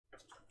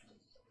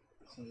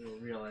So you'll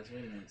realize,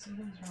 wait a minute,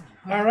 something's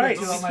wrong. All right.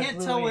 You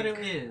can't tell what it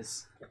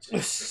is.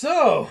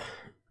 So,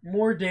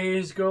 more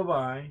days go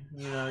by.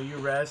 You know, you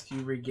rest,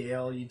 you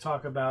regale, you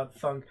talk about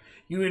Thunk.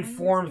 You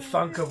inform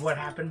Thunk of what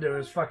happened to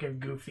his fucking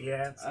goofy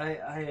ass.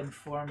 I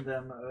informed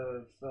them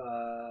of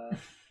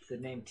the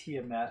name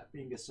Tiamat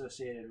being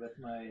associated with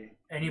my...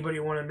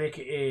 Anybody want to make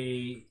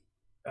a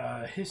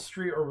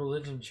history or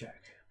religion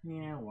check?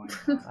 Yeah, why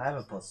not? I have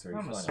a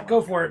 +3.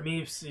 Go for it,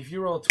 Meeps. If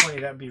you roll a 20,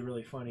 that'd be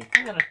really funny.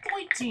 I got a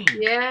 14.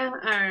 Yeah,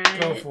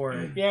 alright. Go for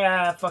it.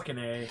 Yeah, fucking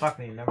A. Fuck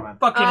me, never mind.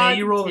 Fucking A,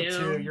 you rolled a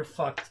 2. 2. You're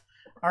fucked.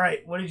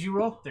 Alright, what did you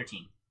roll?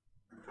 13.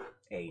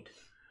 8.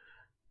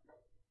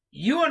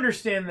 You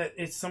understand that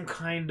it's some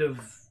kind of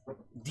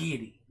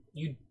deity.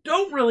 You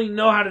don't really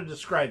know how to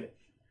describe it.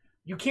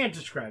 You can't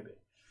describe it.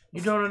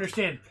 You don't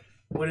understand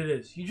what it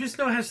is. You just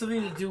know it has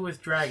something to do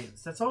with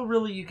dragons. That's all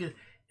really you can...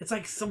 It's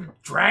like some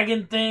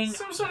dragon thing.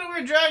 Some sort of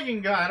weird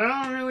dragon god.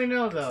 I don't really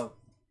know, though.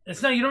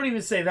 It's not... You don't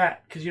even say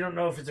that, because you don't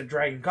know if it's a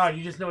dragon god.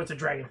 You just know it's a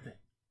dragon thing.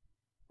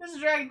 This is a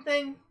dragon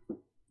thing.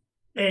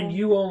 And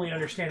you only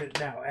understand it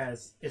now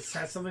as it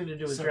has something to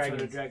do with Some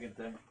dragons. sort of dragon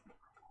thing.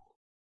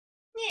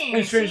 Yeah,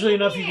 And strangely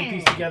enough, you can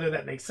piece together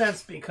that makes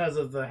sense because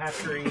of the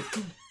hatchery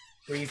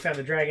where you found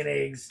the dragon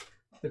eggs,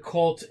 the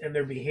cult, and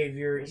their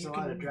behavior. There's a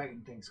lot of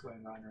dragon things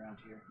going on around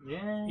here.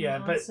 Yeah,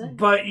 Yeah,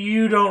 but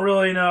you don't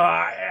really know.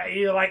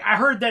 I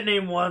heard that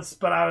name once,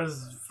 but I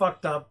was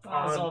fucked up.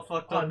 I was all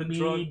fucked up and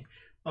drunk.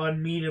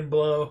 On mead and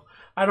blow.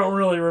 I don't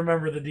really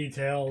remember the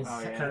details.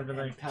 Oh, yeah. Kind of a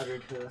thing.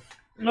 Powdered hoof.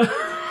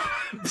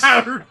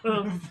 Powdered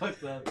hoof. Fuck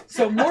that.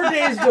 So more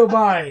days go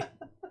by.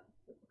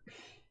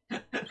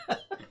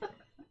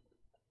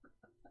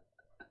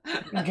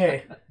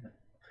 Okay.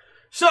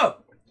 So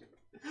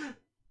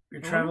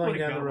you're traveling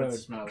down the road.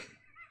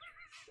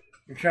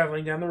 You're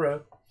traveling down the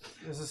road.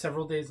 This is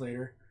several days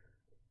later.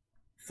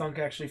 Thunk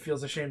actually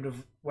feels ashamed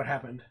of what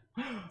happened.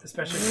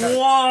 Especially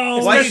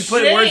Whoa! Why do you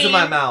put words in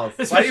my mouth?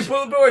 Why do you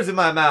put words in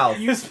my mouth?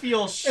 You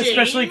feel shame.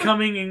 Especially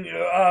coming in,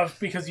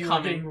 because you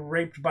were getting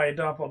raped by a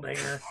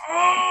doppelganger.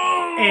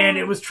 And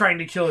it was trying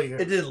to kill you.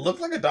 It didn't look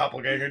like a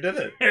doppelganger, did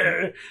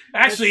it?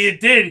 Actually, it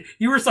did.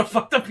 You were so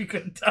fucked up you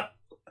couldn't tell.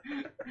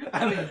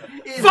 I mean,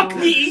 Fuck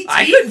me, E.T.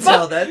 I couldn't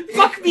tell that.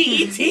 Fuck me,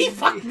 E.T.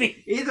 Fuck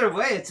me. Either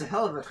way, it's a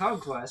hell of a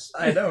conquest.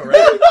 I know,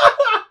 right?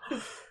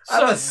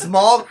 I'm a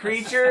small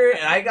creature,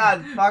 and I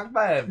got fucked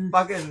by a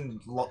fucking,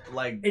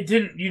 like... It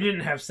didn't. You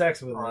didn't have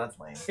sex with it. Oh, that's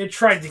lame. It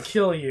tried to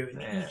kill you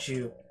and eat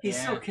you. He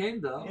still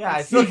came, though. Yeah,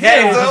 I still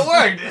came, so it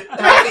worked. It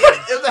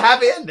was a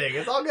happy ending.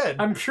 It's all good.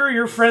 I'm sure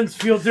your friends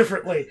feel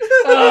differently.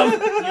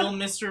 You'll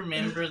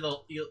misremember the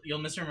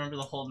misremember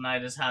the whole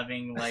night as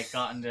having like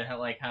gotten to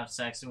have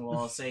sex, and we'll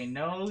all say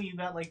no, you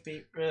got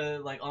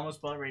like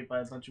almost butt raped by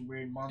a bunch of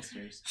weird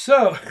monsters.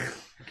 So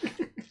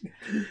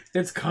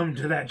it's come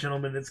to that,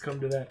 gentlemen. It's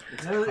come to that.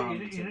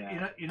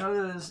 You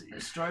know those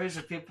stories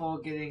of people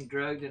getting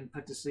drugged and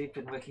put to sleep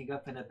and waking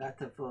up in a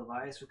bathtub full of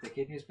ice with their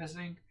kidneys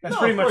missing? That's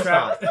pretty much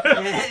right.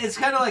 It's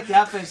kind of like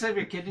that, but instead of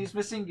your kidneys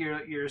missing,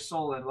 your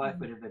soul and life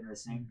would have been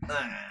missing.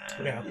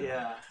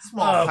 Yeah.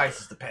 Small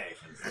prices to pay.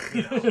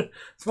 You know.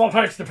 Small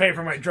price to pay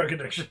for my drug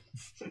addiction.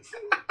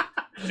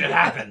 Shit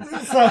happens.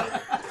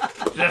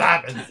 Shit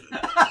happens.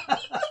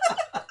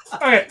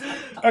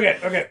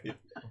 Okay.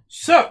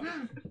 So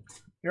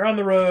you're on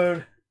the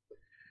road,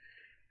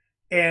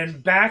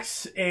 and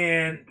Bax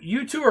and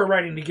you two are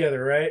riding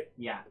together, right?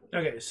 Yeah.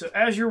 Okay, so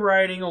as you're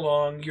riding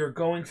along, you're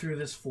going through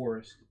this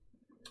forest.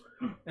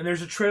 And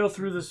there's a trail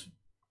through this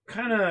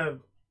kind of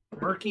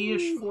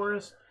murky-ish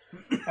forest.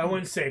 I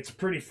wouldn't say it's a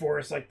pretty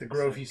forest like the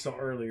grove you saw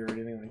earlier or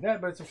anything like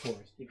that, but it's a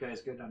forest. You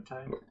guys good on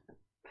time?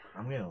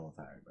 I'm getting a little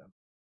tired, bro.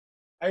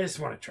 I just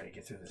want to try to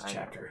get through this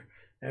chapter.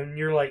 And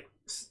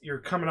you're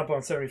coming up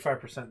on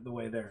 75% of the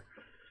way there.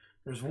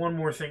 There's one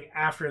more thing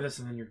after this,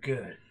 and then you're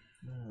good.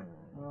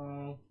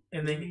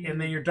 And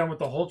then you're done with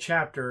the whole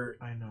chapter.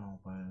 I know,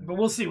 but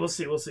we'll see. Let's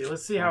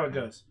see how it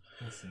goes.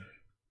 We'll see.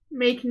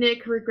 Make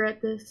Nick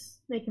regret this.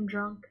 Make him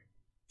drunk.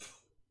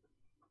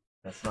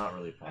 That's not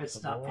really possible.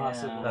 It's not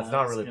possible. Yeah, That's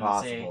not really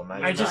possible.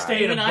 I just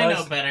stay in a Even buzz. I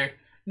know better.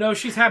 No,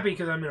 she's happy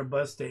because I'm in a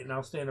buzz state, and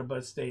I'll stay in a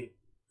buzz state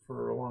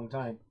for a long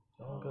time.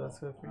 Oh, but that's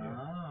good for you.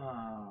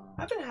 Oh.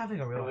 I've been having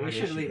a real. Well, you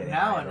should leave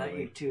now and let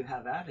you two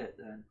have at it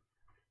then.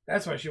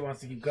 That's why she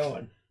wants to keep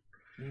going.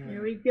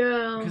 Here we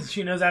go. Because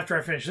she knows after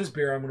I finish this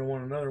beer, I'm going to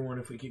want another one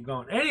if we keep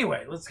going.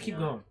 Anyway, let's keep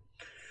going.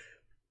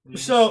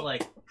 So,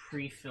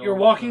 you're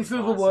walking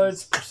through the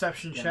woods,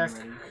 perception check.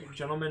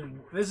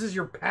 Gentlemen, this is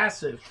your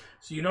passive,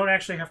 so you don't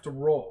actually have to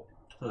roll.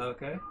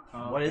 Okay.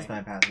 What is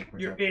my passive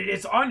perception?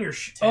 It's on your...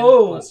 10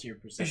 plus your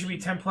perception. It should be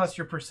 10 plus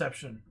your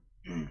perception.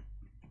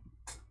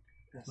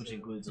 Which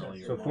includes all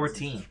your... So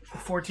 14.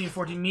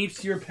 14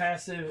 meets your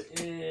passive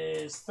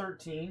is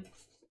 13.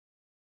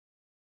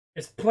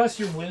 It's plus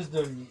your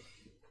wisdom.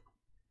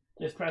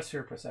 It's plus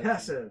your perception.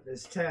 Passive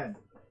is 10.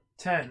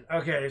 10.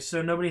 Okay,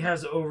 so nobody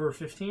has over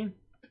 15?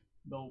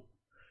 Nope.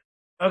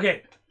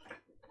 Okay.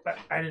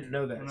 I didn't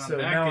know that. So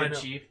now I know.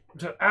 Chief.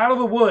 So out of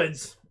the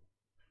woods,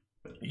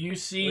 you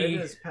see...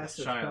 Where does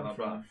passive Shia come LaBeouf.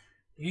 from?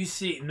 You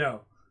see...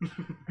 No.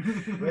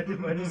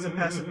 Where does the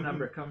passive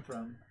number come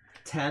from?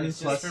 10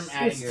 It's plus. just from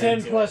adding It's your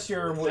 10 to plus it.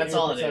 your, That's your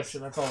all it is.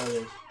 perception. That's all it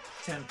is.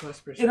 10 plus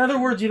percent. In other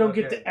words, you don't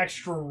get Okay. the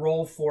extra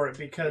roll for it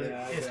because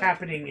Yeah, it's got it.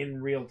 happening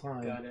in real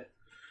time. Got it.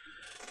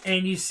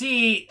 And you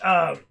see,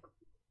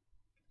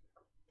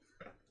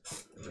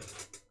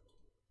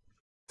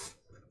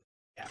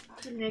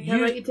 Nick, how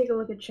about you take a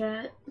look at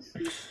chat?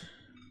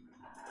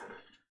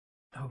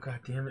 oh god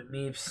damn it,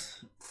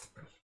 Meeps.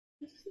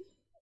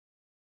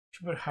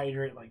 She put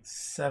hydrate like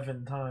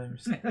 7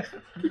 times.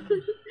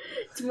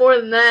 It's more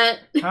than that.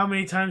 How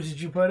many times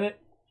did you put it?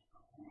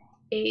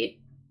 8.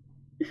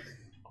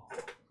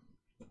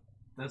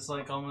 That's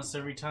like almost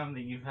every time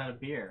that you've had a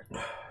beer.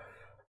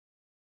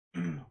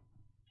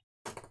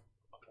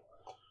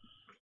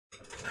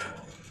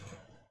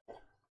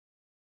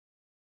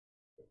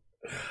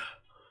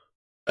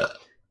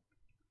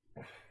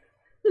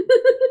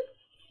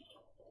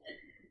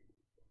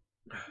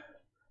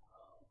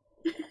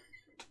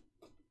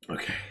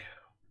 Okay.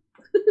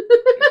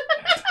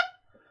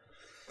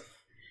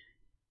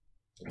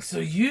 So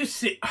you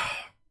see,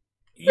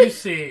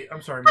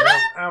 I'm sorry, man,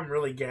 I'm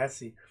really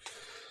gassy.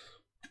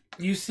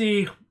 You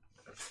see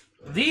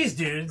these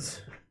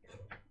dudes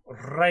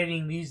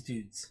riding these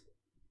dudes.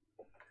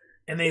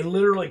 And they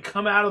literally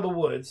come out of the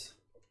woods.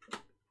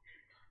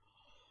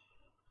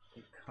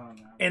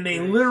 And they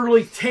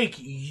literally take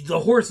the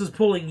horses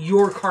pulling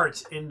your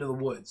carts into the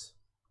woods.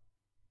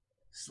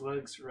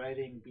 Slugs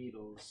riding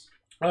beetles.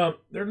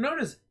 They're known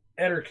as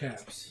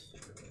ettercaps.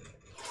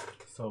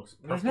 So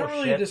There's not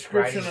really a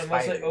description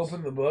unless I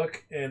open the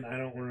book, and I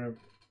don't want to.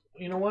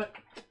 You know what?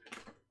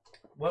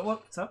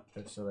 What's up?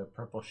 So they're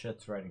purple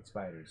shits riding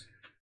spiders.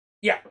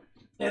 Yeah.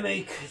 And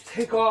they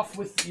take off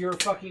with your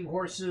fucking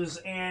horses,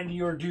 and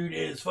your dude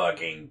is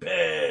fucking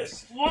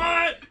pissed.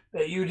 What?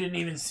 That you didn't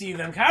even see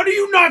them. How do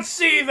you not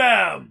see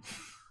them?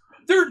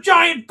 They're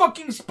giant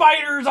fucking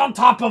spiders on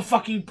top of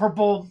fucking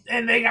purple,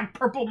 and they got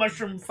purple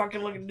mushroom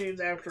fucking looking dudes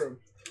after them.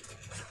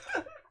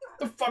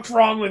 The fuck's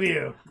wrong with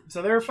you?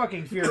 So they're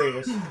fucking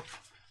furious.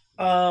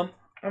 I'm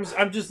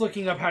just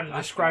looking up how to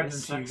describe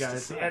them to you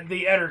guys.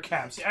 The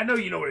ettercaps. I know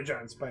you know what a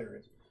giant spider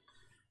is.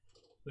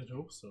 I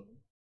hope so.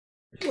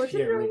 What's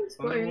it wrong with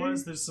Otherwise,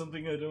 spiders? there's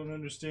something I don't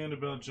understand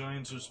about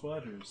giants or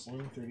spiders.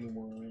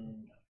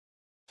 131.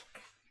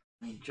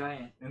 I mean,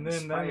 giant. And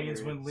then that means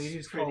spider when is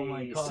ladies call my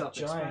pretty cock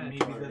giant, maybe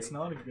self-explanatory. that's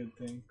not a good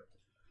thing.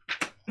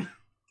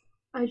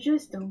 I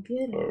just don't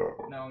get it.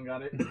 No one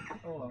got it.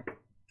 Oh well.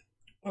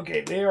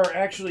 Okay, they are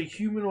actually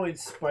humanoid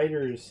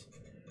spiders.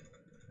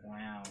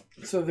 Wow.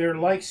 So they're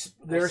like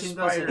they're I've seen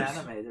those in spiders.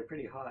 anime. They're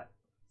pretty hot.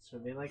 So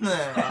they like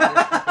They're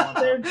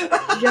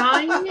spiders.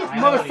 giant.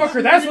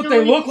 Motherfucker, that's what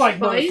they look like,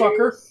 spiders?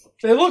 motherfucker.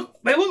 They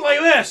look like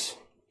this.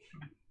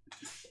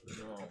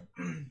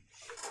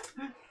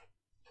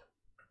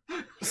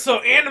 So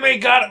anime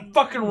got it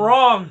fucking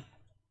wrong.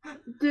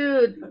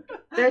 Dude,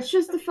 that's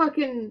just the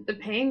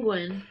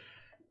penguin.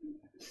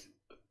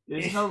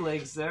 There's no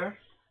legs there.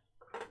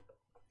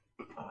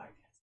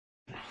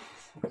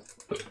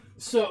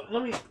 So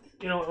let me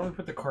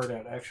put the card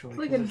out actually. It's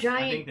like a I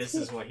giant. think this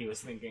is what he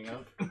was thinking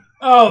of.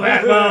 Oh,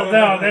 that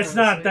no, that's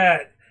not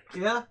that.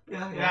 Yeah.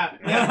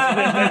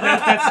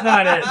 That's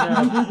not it.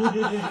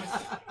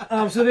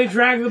 No. So they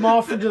drag them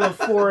off into the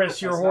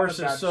forest, your That's not a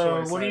horses. bad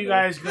So choice what are you either.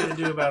 guys gonna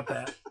do about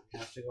that?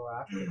 Have to go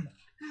after them.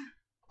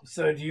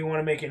 So do you want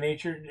to make a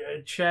nature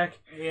check?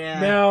 Yeah.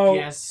 No.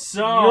 Yes.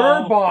 So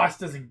Your boss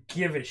doesn't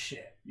give a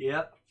shit.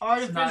 Yep.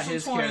 artificial not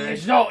his 20. character.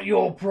 It's not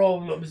your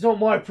problem. It's not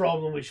my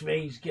problem, which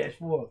means, guess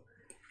what?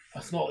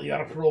 That's not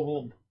your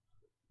problem.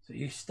 So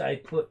you stay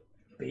put,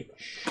 bitch.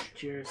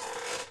 Cheers.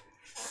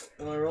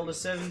 Well, I rolled a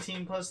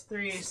 17 plus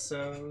 3,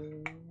 so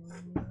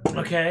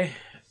Okay.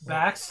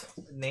 Bax.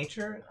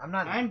 Nature? I'm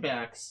not. I'm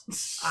Bax.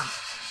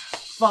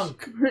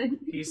 Thunk.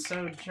 He's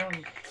so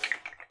drunk.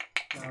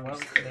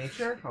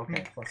 Nature?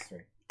 Okay, plus 3.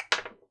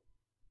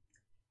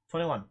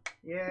 21.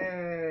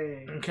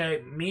 Yay!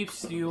 Okay,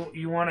 Meeps, do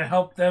you want to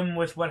help them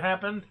with what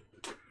happened?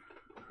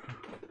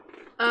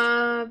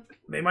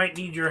 They might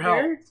need your help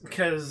Sure.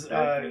 because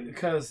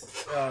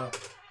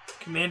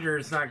Commander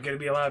is not going to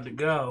be allowed to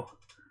go.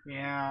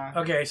 Yeah.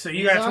 Okay, so you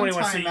He's got on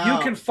 21, so you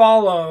timeout. can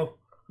follow.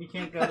 You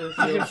can't go to the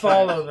field. You can trip.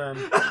 follow them.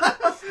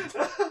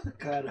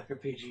 God, if you're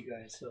PG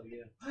guys, so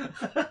yeah.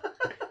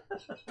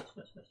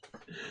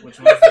 Which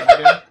one's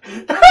that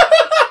again? God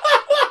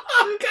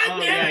Oh,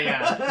 damn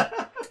yeah,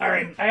 it. All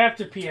right, I have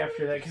to pee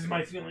after that because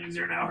my feelings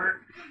are now hurt.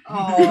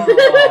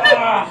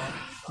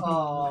 Oh.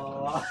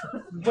 Oh.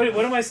 Wait,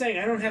 what am I saying?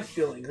 I don't have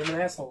feelings. I'm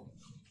an asshole.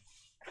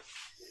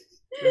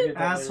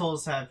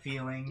 Assholes have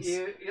feelings.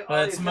 You, But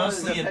all it's you know is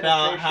mostly the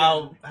about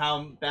penetration.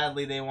 how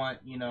badly they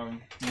want, me in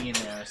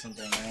there or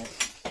something, right?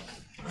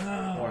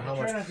 Oh, Or how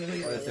try much. not to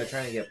leave Or it. if they're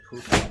trying to get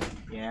poop out.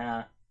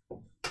 Yeah.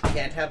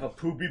 Can't have a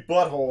poopy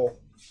butthole.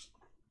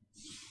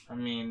 I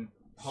mean,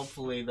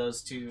 hopefully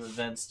those two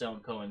events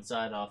don't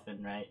coincide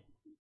often, right?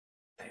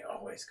 They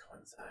always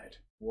coincide.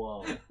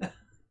 Whoa.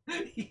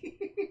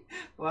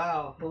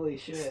 Wow, holy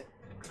shit.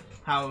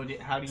 How do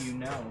you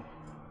know?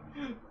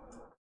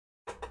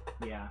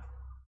 Yeah.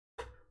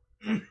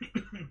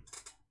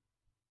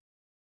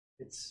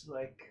 It's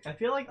like I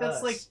feel like that's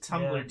us. like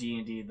Tumblr Yeah.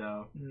 D&D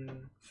though.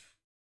 Mm.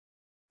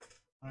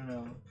 I don't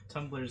know.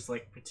 Tumblr's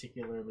like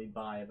particularly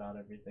bi about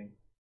everything.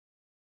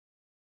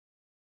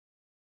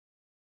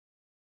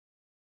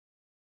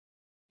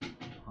 I'm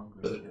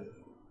hungry again.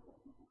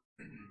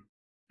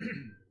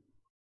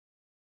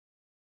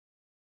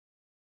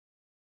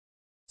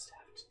 Just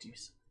have to do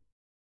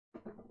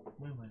something.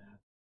 We went out.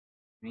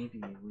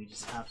 Maybe we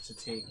just have to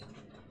take.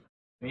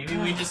 Maybe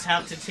we just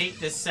have to take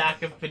this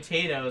sack of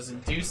potatoes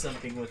and do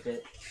something with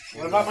it.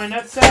 What about my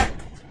nutsack?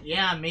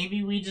 Yeah,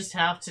 maybe we just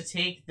have to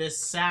take this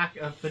sack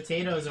of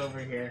potatoes over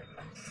here.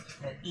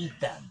 And eat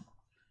them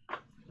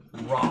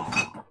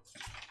raw.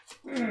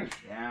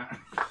 Yeah.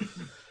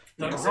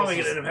 We're probably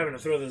gonna end up having to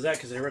throw those out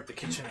because they ripped the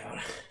kitchen out.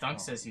 Thunk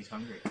says he's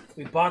hungry.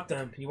 We bought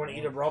them. You want to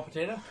eat a raw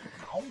potato?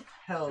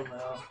 hell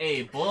no.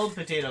 Hey, boiled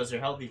potatoes are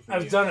healthy for you.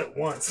 I've done it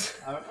once.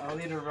 I'll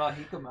eat a raw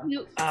jicama.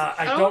 You,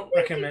 I don't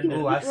recommend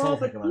Ooh, it. I've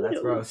sold Hikama.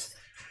 That's gross.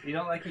 You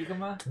don't like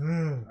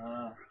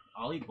jicama?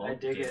 I'll eat I boiled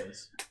dig it.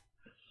 potatoes.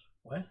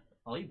 What?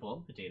 I'll eat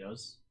boiled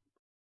potatoes.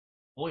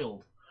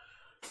 Boiled.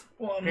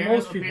 Well, Apparently,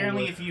 most people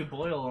apparently would. if you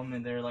boil them,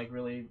 then they're like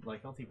really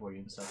like healthy for you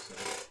and stuff.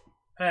 So.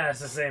 Yeah, it's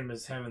the same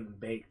as having them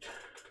baked.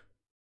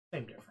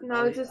 Same difference.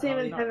 no, it's the same I'll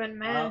as eat- having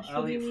mash.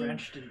 I'll What do eat you mean?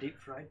 French and deep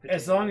fried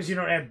potatoes. As long as you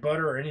don't add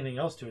butter or anything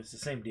else to it, it's the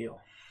same deal.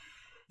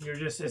 You're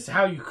just, it's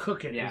how you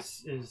cook it Yeah.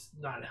 is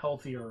not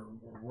healthier or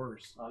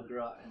worse. Au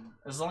gratin.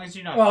 As long as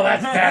you're not. Well,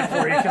 that's bad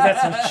for you because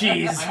that's with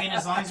cheese. I mean,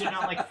 as long as you're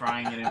not like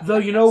frying it. In Though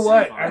you know it's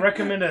what, fine. I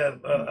recommend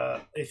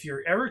if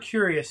you're ever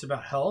curious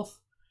about health,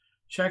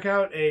 check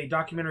out a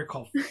documentary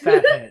called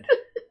Fathead.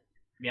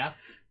 Yeah.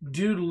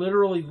 Dude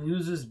literally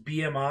loses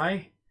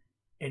BMI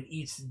and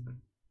eats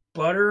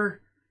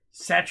butter,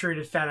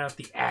 saturated fat out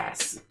the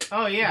ass.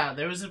 Oh yeah,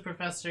 there was a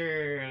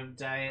professor of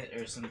diet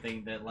or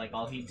something that like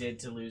all he did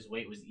to lose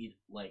weight was eat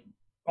like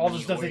All the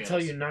mini stuff they tell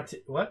Oreos. you not to.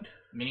 What?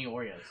 Mini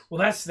Oreos. Well,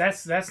 that's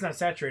not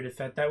saturated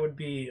fat. That would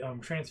be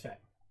trans fat.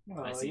 I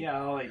Well, see.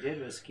 yeah, all I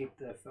did was keep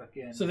the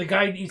fucking So the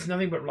guy eats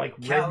nothing but like red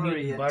meat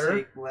calorie and butter.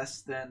 intake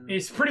less than.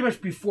 It's pretty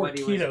much before What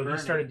he was keto. He burning.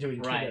 started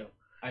doing Right. keto,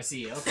 I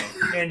see. Okay.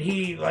 and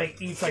he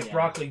like eats like Yeah.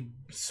 broccoli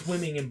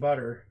swimming in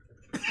butter.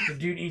 The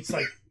dude eats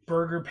like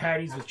burger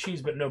patties with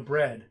cheese but no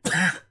bread,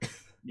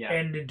 Yeah.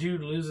 and the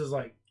dude loses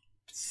like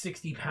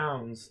 60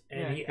 pounds, and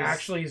Yeah, he 'cause-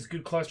 actually his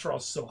good cholesterol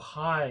is so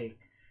high,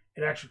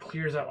 it actually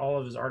clears out all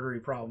of his artery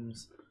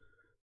problems.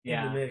 in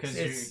Yeah, the mix. because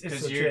It's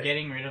you're legit.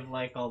 getting rid of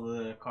like all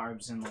the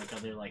carbs and like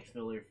other like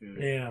filler food.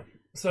 Yeah.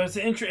 So it's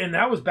an and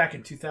that was back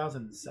in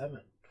 2007.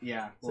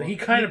 Yeah. So he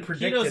kind of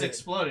predicted Keto's it.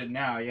 exploded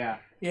now. Yeah.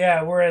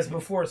 Yeah, whereas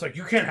before it's like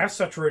you can't have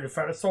saturated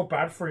fat; it's so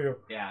bad for you.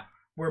 Yeah.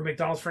 Where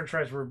McDonald's French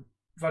fries were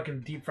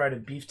fucking deep fried in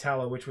beef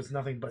tallow, which was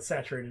nothing but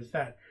saturated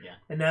fat. Yeah.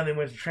 And now they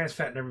went to trans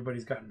fat, and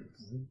everybody's gotten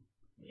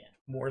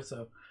more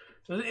so.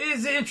 So it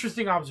is an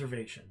interesting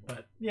observation,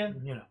 but Yeah.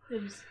 you know,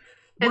 And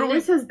what are we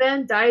this has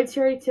been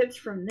dietary tips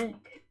from Nick.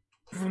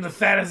 from the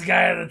fattest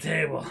guy at the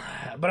table?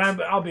 But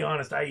I'll be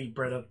honest, I eat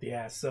bread up the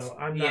ass, so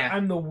I'm not. Yeah.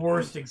 I'm the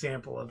worst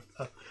example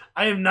of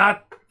I am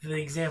not the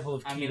example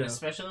of keto. I mean,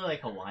 especially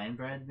like Hawaiian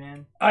bread,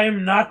 man. I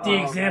am not the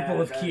Oh, example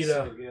man, of that's keto.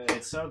 so good.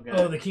 It's so good.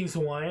 Oh, the King's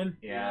Hawaiian.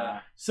 yeah.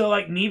 So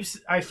like Meeps,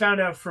 I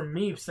found out from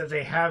Meeps that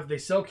they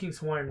sell King's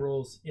Hawaiian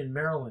rolls in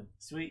Maryland,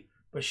 Sweet.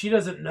 but she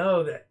doesn't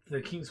know that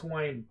the King's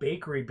Hawaiian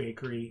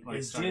bakery Like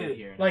is started dude,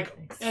 here. like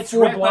It's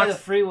 4 right by blocks. the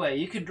freeway.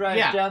 You can drive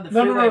Yeah. down the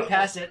No, no, freeway no.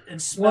 past it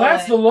and smell Well,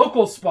 that's it. the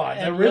local spot.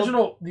 And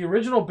The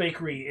original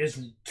bakery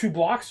is 2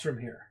 blocks from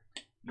here.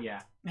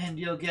 yeah. And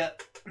you'll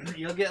get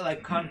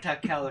like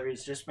contact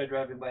calories just by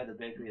driving by the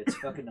bakery. It's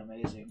fucking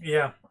amazing.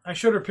 Yeah, I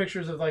showed her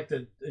pictures of like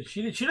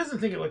she doesn't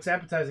think it looks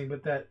appetizing,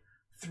 but that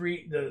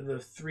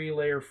the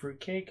 3-layer fruit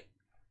cake,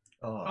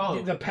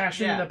 Oh, the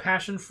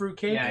passion fruit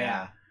cake.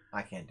 Yeah.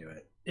 I can't do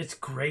it. It's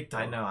great though.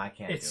 I know I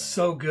can't. It's do it.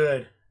 so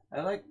good.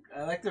 I like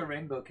the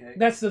rainbow cake.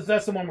 That's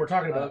the one we're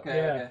talking about. Okay,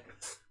 yeah. okay.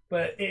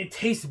 But it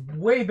tastes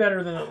way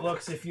better than it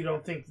looks if you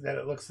don't think that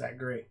it looks that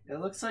great. It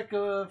looks like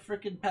a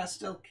freaking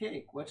pastel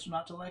cake. What's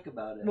not to like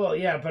about it? Well,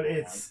 yeah, but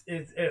it's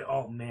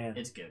oh man,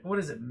 It's good. what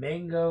is it?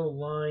 Mango,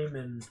 lime,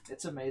 and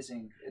It's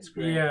amazing. It's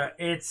great. yeah,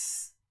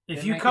 it's.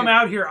 If They you make come it-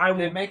 out here, I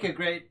They will. make a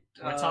great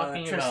We're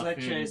talking tres about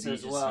food and leches be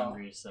as just well.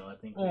 hungry, so I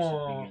think we Aw.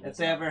 should figure If this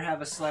they out. ever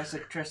have a slice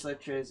of tres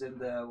leches in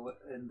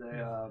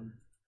the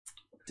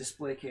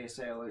display case,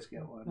 I always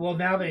get one. Well,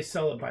 now they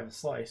sell it by the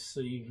slice, so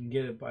you can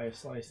get it by a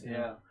slice.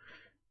 yeah.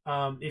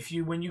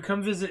 When you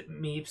come visit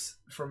Meeps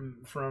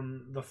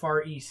from the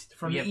far east,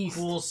 from We the have east,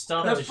 cool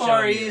stuff The to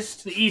Far show you.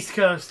 East. the East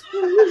Coast,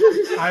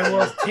 I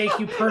will take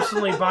you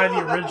personally by the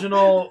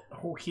original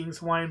King's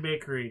Hawaiian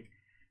Bakery,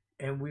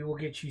 and we will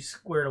get you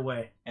squared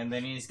away. And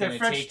then he's Their gonna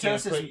French take you.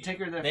 toast is And take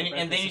her there. then, for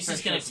and then breakfast. he's The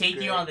just French gonna toast is take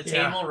you great. on the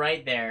Yeah. table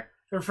right there.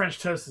 Their French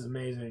toast is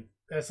amazing.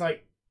 That's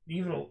like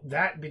even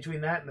that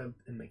between that and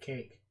the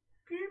cake.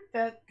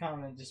 That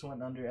comment just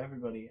went under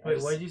everybody.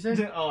 Wait, what did you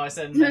say? Oh, I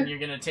said and then you're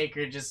gonna take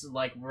her just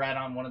like right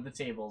on one of the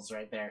tables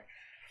right there.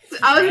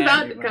 I was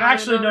about to comment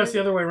Actually, on no, it's it. the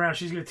other way around.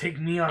 She's going to take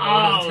me on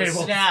one of the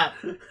tables. Snap!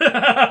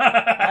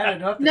 I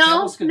don't know if the No,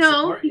 tables can no,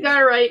 support you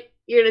got it right.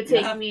 You're gonna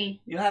take have- me.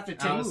 You'll have to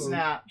take. Oh,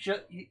 snap.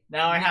 You,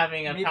 Now we're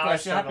having a power Meeplus,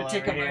 you'll have struggle to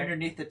take over them here.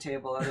 underneath the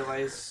table,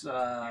 otherwise you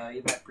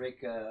might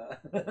break.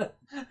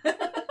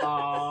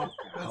 Aw,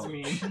 that's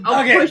mean.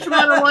 I'll Okay. push him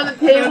on one of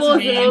the tables, and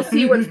mean. we'll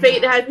see what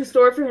fate has in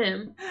store for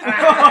him.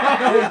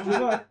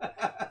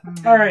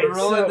 All right,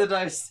 rolling so- the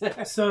dice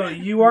there. So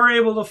you are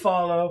able to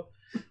follow.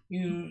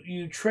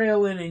 You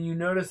trail in, and you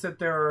notice that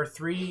there are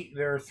three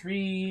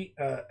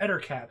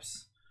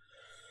Ettercaps,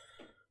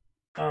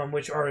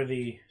 which are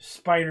the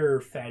spider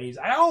fatties.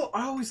 I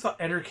always thought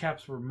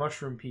Ettercaps were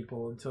mushroom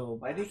people until.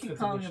 Why do you keep 5th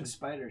calling edition. them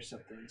spiders?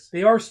 Somethings.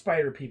 They are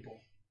spider people.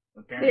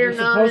 Apparently. They're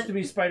They're not. supposed to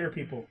be spider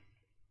people.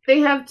 They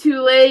have 2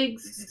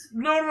 legs.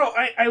 No.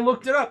 I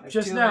looked it up Like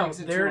just 2 now. legs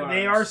and 2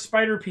 They arms. are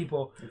spider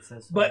people, It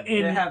says but They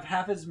in have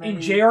half as many.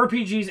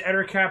 JRPGs,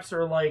 Ettercaps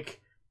are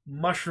like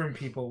mushroom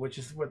people, which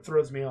is what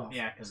throws me off.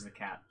 Yeah, because the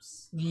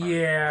caps.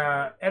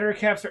 Yeah,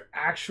 Ettercaps are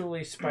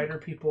actually spider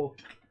people.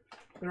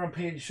 They're on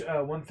page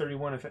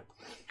 131.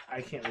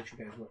 I can't let you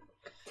guys look,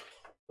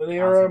 but they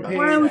are on Why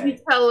page. would you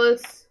tell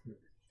us?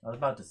 I was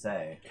about to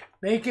say.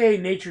 Make a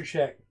nature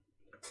check.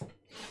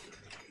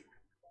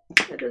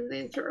 That doesn't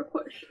answer a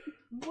question.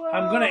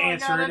 I'm gonna I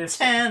answer got it a if-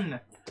 10.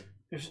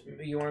 If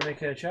you want to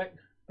make a check,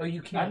 oh, you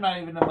I'm can't.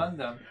 not even among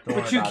them. Don't But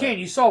worry you about can. it.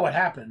 You saw what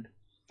happened.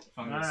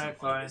 Alright,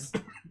 fine.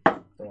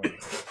 Don't worry.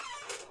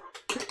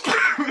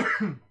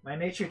 My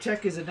nature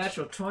check is a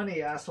natural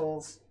 20,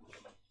 assholes.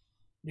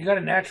 You got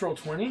a natural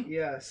 20.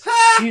 Yes.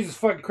 Jesus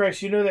fucking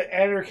Christ! You know that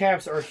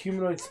Ettercaps are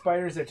humanoid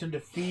spiders that tend to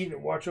feed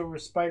and watch over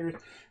spiders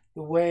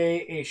the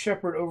way a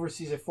shepherd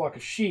oversees a flock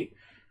of sheep.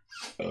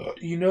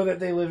 You know that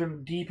they live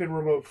in deep and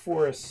remote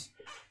forests.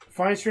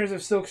 Fine strands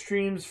of silk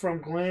streams from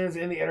glands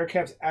in the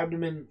Ettercap's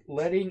abdomen,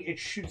 letting it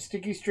shoot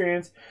sticky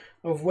strands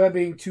of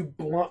webbing to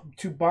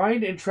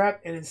bind, entrap,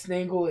 and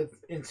ensnangle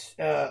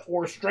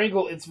or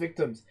strangle its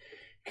victims.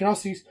 It can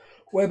also use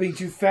webbing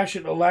to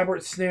fashion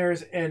elaborate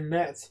snares and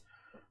nets,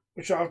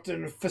 which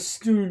often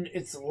festoon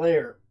its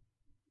lair.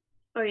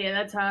 Oh yeah,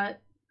 that's hot.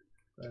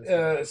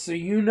 So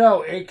you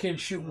know it can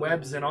shoot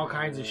webs and all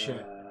kinds of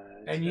shit.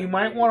 And you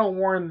might want to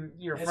warn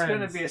your It's friends.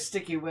 gonna be a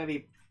sticky,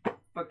 webby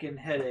fucking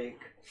headache.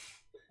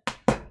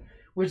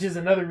 Which is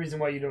another reason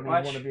why you don't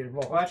Watch- want to be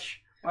involved.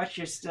 Watch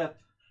your step.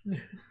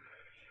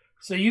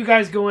 So you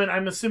guys go in.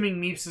 I'm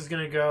assuming Meeps is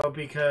gonna go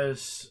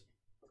because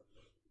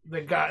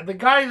the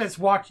guy that's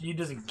watching you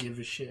doesn't give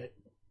a shit.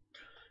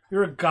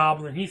 You're a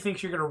goblin. He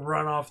thinks you're gonna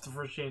run off the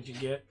first chance you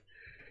get.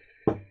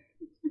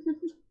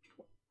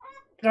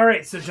 All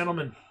right, so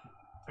gentlemen,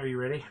 are you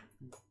ready?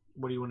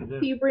 What do you want to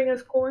Do do? you bring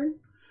us corn?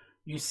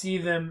 You see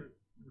them,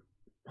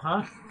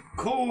 huh?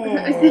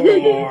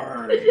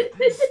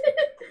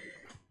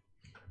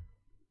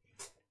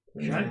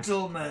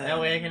 Gentlemen. That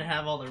way I can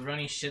have all the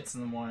runny shits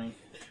in the morning.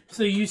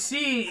 So you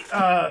see,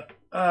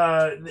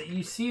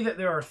 you see that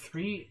there are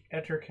 3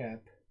 Ettercap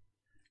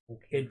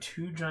and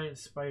 2 giant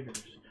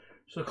spiders.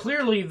 So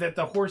clearly that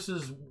the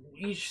horses,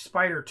 each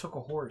spider took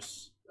a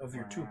horse of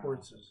your 2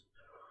 horses,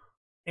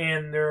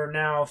 and there are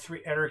now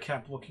 3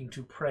 Ettercap looking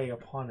to prey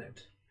upon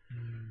it.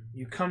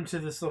 You come to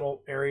this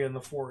little area in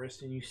the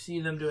forest, and you see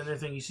them doing their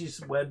thing. You see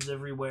some webs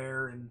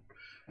everywhere, and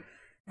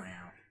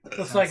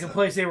looks like a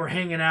place they were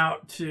hanging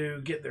out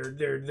to get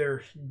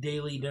their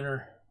daily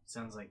dinner.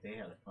 Sounds like they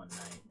had a fun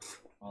night.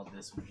 All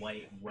this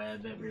white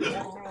web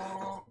everywhere.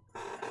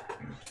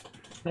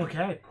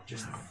 Okay.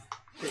 Just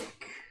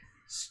thick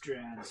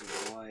strands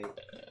of white.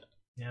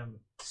 Yeah.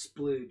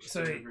 Splooged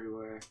So-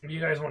 everywhere. Do you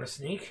guys want to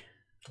sneak?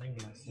 I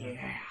guess.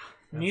 Yeah.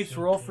 Meeps,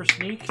 roll for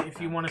sneak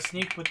if you want to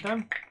sneak with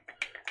them.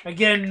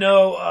 Again,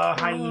 no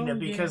hyena,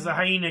 because the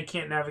hyena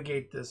can't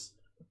navigate this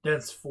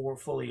dense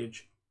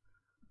foliage.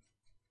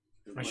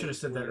 I should have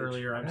said that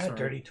earlier. I'm I got sorry.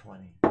 dirty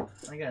 20.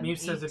 I got an Meeps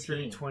says it's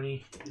dirty 18.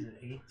 20 and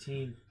an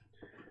 18.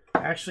 I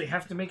actually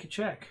have to make a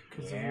check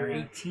because of your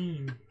Yeah.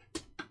 18.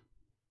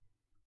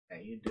 Yeah,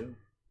 you do.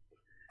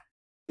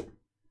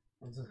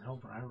 Doesn't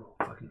help when I roll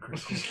fucking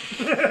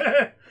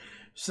critical.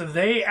 So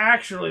they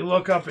actually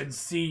look up and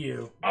see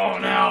you. Oh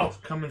no!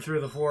 Coming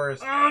through the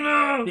forest. Oh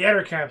no! The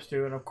Ettercaps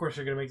do, and of course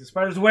they're gonna make the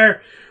spiders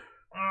aware.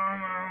 Oh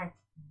no!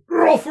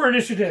 Roll for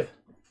initiative.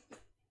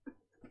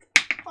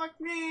 Fuck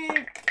me!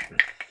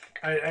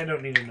 I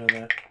don't need to know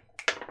that.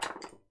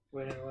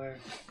 When and where?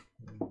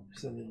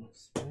 So then,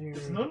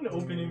 It's not an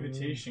open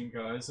invitation,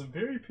 guys. I'm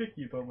very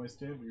picky about my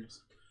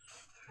standards.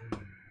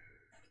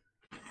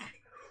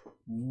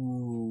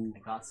 Ooh. I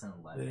got some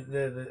 11.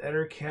 The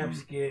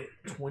Ettercaps get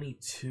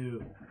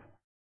 22,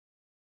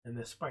 and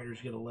the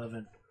spiders get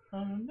 11.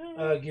 Oh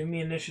no. Give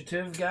me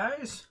initiative,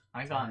 guys.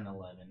 I got an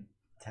 11.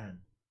 10.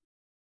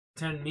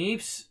 10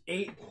 Meeps.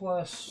 8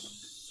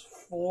 plus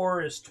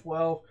 4 is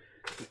 12.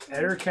 The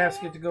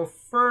Ettercaps get to go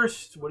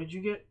first. What did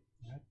you get?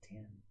 Not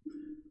 10.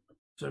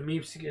 So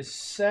Meeps gets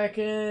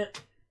second.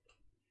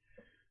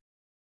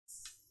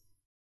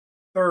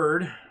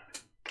 Third.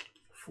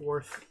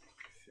 Fourth.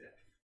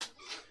 Fifth.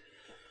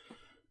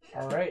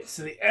 All right,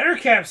 so the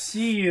Ettercaps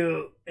see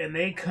you, and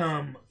they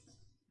come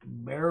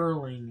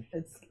barreling.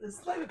 It's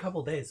like a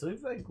couple days, so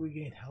it's like we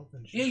gained health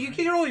and shit. Yeah, you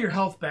get all your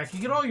health back.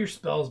 You get all your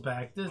spells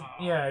back. No.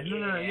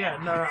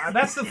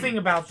 That's the thing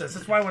about this.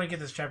 That's why I want to get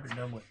this chapter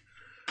done with,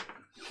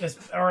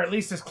 or at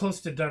least as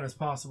close to done as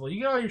possible. You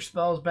get all your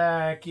spells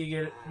back.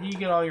 You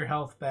get all your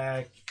health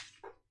back.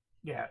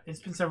 Yeah, it's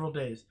been several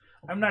days.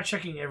 I'm not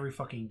checking every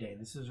fucking day.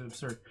 This is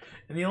absurd.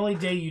 And the only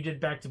day you did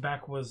back to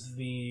back was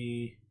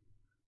the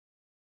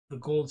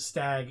gold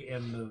stag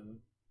and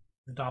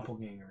the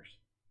doppelgangers,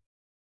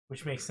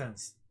 which makes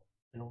sense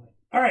in a way.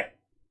 All right.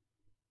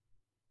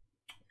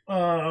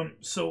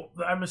 So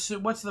I'm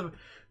assuming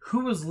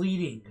who was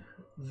leading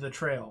the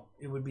trail?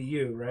 It would be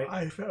you, right?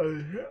 I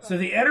found it. So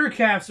the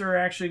Ettercaps are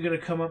actually going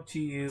to come up to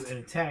you and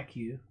attack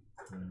you,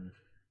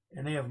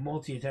 and they have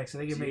multi attacks, so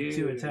they can make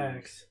 2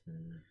 attacks.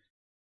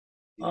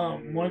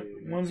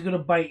 One's going to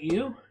bite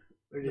you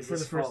Where did for the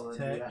this first fall in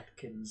attack. the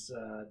Atkins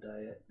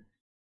diet?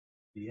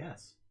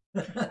 Yes.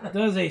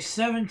 Does a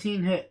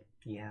 17 hit?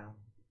 Yeah.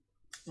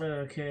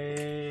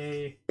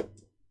 Okay.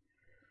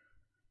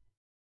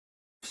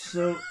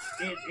 So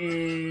it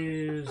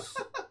is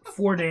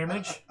 4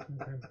 damage.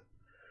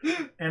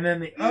 And then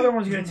the other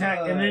one's going to attack,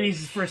 and then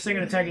for a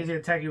second attack, he's going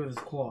to attack you with his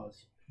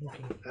claws.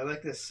 Okay. I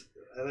like this.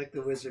 I like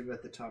the wizard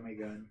with the Tommy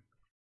gun.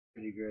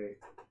 Pretty great.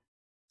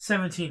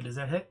 17, does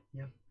that hit?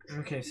 Yep.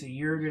 Okay, so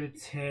you're going to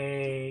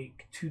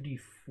take 2d4.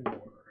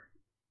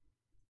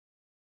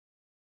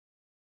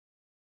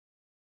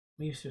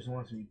 Leafs just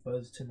wants me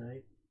buzzed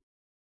tonight.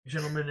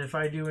 Gentlemen, if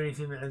I do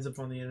anything that ends up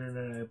on the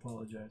internet, I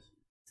apologize.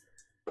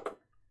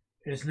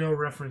 There's no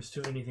reference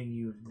to anything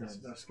you've done.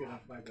 There's no skin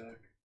off my back.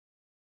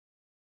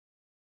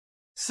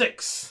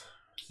 6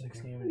 What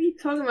are damage. you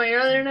talking about? You're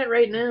on the internet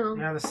right now.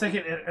 Now the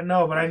second,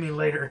 no, but I mean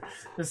later.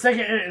 The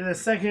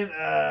second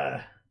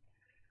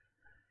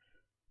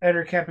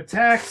Ettercap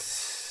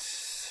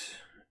attacks.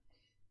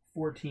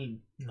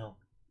 14. No.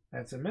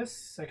 That's a miss.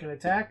 Second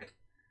attack.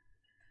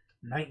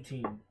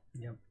 19.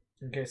 Yep.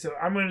 Okay, so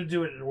I'm going to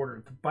do it in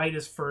order. The bite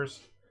is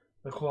first.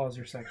 The claws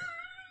are second.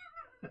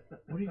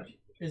 What do you?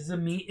 Is the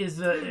meat?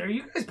 Are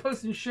you guys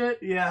posting shit?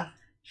 Yeah.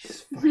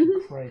 Jesus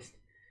fucking Christ.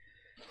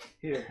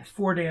 Here,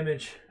 4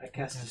 damage. I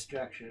cast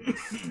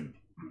distraction.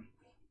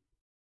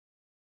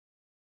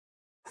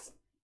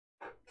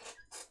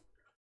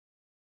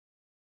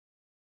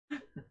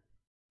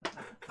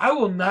 I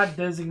will not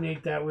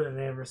designate that with an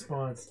and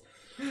response.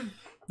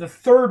 The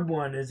third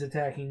one is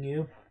attacking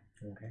you.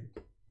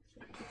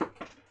 Okay.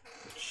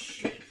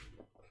 Shit.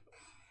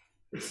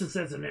 Since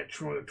that's a net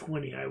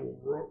 20, I will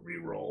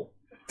re-roll.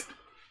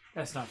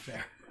 That's not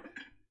fair.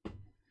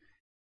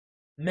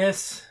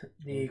 Miss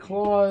the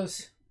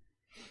claws.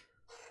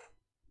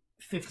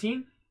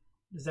 15?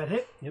 Does that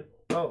hit? Yep.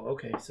 Oh,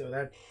 okay. So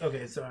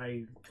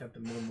I got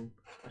the minimum.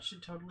 I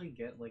should totally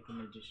get like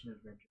an edition of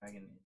Red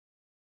Dragon.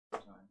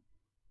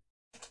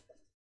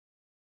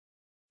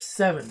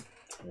 7.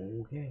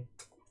 Okay.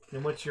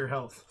 And what's your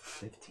health?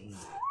 15.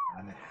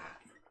 I'm at half.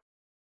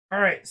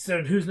 Alright,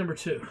 so who's number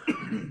 2?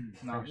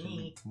 Not Actually,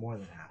 me. more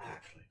than half,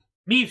 actually.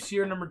 Meeps,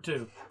 you're number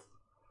 2.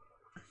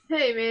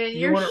 Hey man, You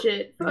you're wanna-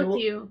 shit. Fuck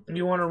you.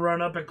 You want to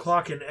run up and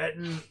clock an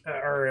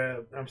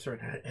I'm sorry,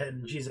 not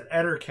Etten, she's an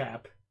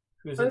Ettercap,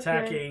 who's Okay.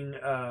 attacking,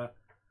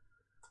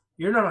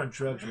 you're not on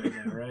drugs right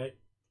now, right?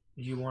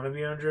 Do you want to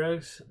be on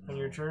drugs on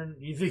your turn?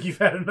 You think you've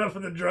had enough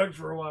of the drugs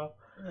for a while?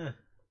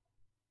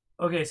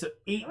 Okay, so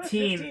I'm at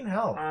 18. 15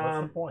 health.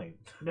 What's the point?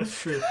 That's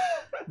true.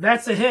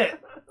 That's a hit.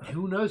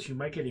 Who knows? You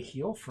might get a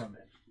heal from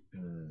it.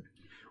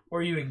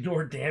 Or you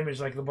ignore damage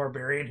like the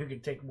Barbarian who can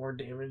take more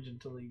damage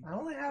until he... I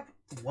only have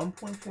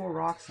 1.4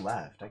 rocks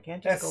left. I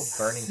can't That's just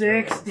go burning 6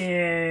 through it.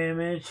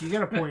 damage. You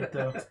got a point,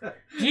 though.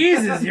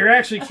 Jesus, you're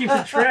actually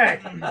keeping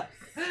track.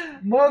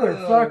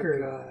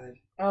 Motherfucker.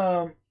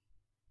 Oh,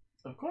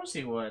 Of course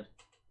he would.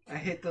 God. I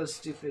hate those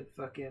stupid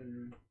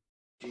fucking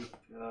Jeep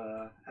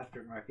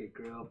aftermarket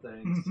grill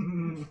things.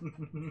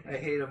 I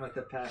hate them with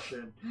a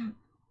passion.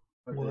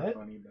 But What? they're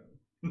funny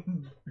though.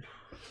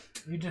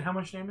 You did how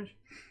much damage?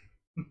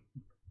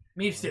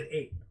 Meeps did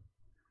 8.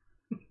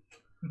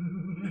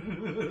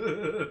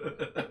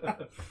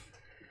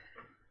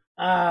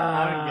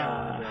 I don't get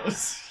one of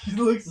those. He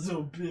looks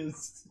so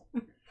pissed.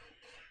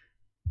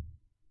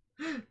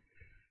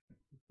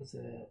 What's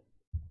that?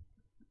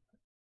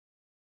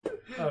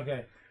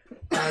 Okay.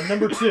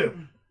 Number 2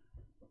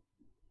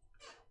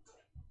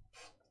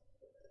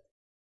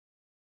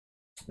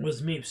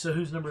 was Meeps. So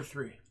who's number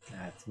 3?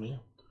 That's me.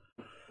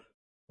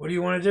 What do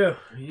you want to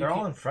do? They're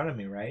all in front of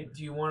me, right?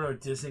 Do you want to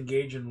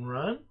disengage and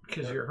run?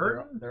 Because you're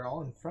hurt? They're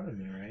all in front of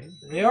me, right?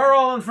 They are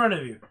all in front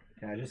of you.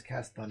 Can I just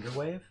cast Thunder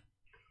Wave?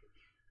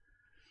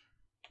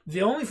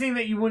 The only thing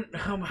that you wouldn't...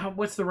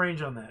 what's the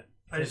range on that?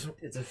 It's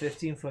a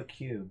 15-foot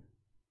cube.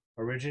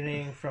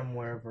 Originating from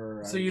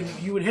wherever... So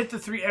you would hit the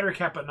 3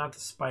 Ettercap, but not the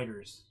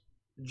spiders.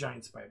 The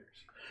giant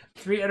spiders.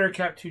 3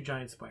 Ettercap, 2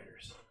 giant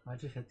spiders. I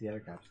just hit the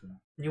other caps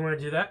now. You want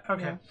to do that?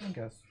 Okay. Yeah, I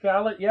guess.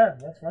 Yeah,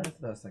 that's fine. That's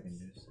the best I can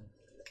do. So.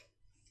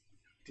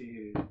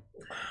 Dude.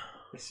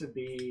 This would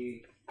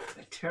be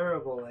a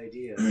terrible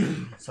idea.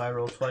 So I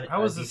roll 20.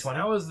 How was D20?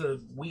 How was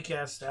the weak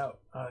ass stout?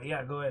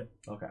 Yeah, go ahead.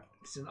 Okay.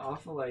 It's an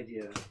awful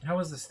idea. How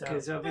was the stout?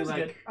 Because they'll It be was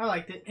like, good. I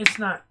liked it, It's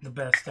not the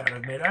best stout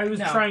I've made. I was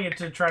No. trying it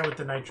to try with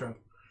the nitro.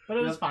 but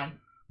it was Yep. fine.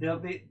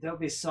 there'll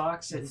be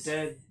socks and It's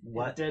dead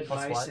what? dead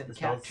Plus mice what? and The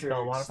spell- cat spell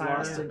turds modifier?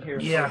 lost in here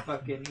Yeah. for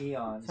fucking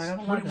eons. So I don't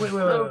Wait, like wait, it.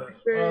 wait,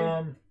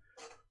 wait, wait.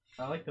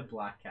 I like the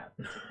black cat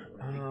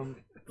particularly.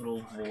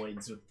 Little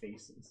voids with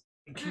faces.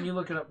 Can you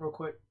look it up real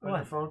quick on What?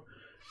 your phone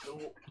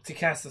to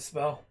cast the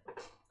spell?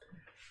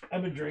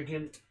 I've been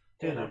drinking.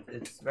 Dude,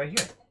 it's right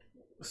here.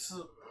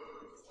 So,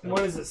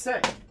 what does it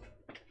say?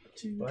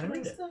 Go ahead and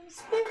read it.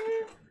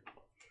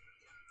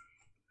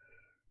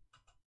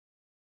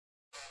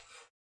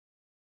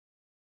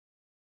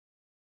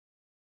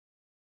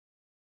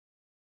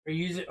 Are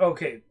you using?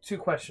 Okay, 2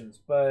 questions,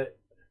 but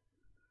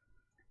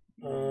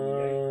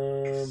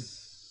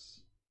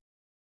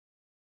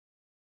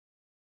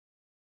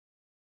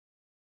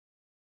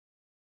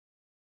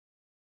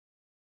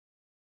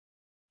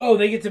oh,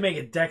 they get to make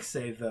a dex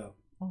save though.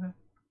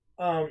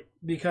 Okay.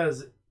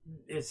 Because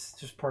it's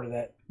just part of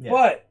that. Yeah.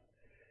 But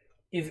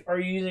if are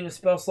you using a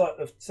spell slot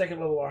of 2nd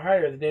level or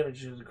higher, the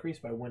damage is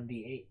increased by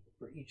 1d8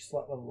 for each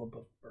slot level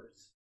above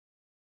first.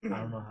 I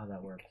don't know how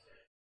that works.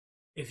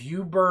 If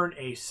you burn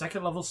a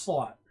 2nd level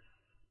slot,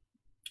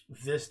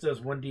 this does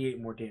 1d8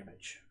 more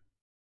damage.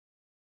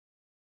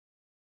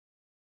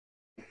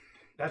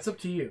 That's up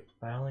to you.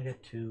 I only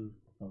get 2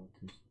 level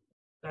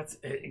 2s.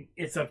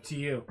 It's up to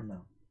you.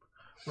 No.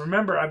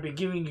 Remember, I've been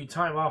giving you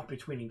time off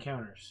between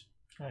encounters.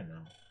 I know.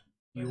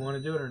 You want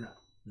to do it or not?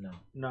 No.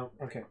 No.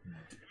 Okay.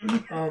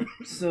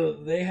 So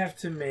they have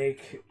to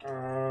make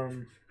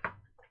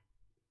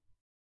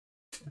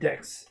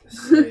dex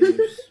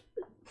saves,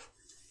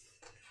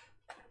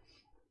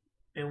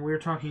 and we're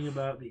talking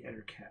about the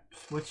eder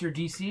caps. What's your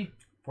DC?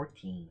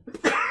 14.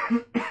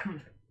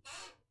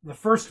 The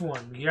first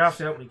one, you have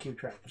to help me keep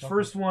track. The Okay.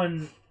 first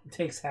one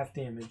takes half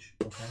damage.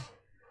 Okay.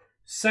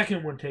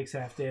 Second one takes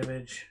half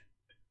damage.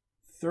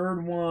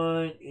 Third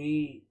one,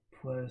 8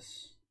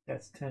 plus,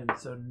 that's 10,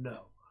 so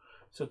no.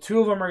 So 2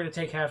 of them are going to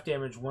take half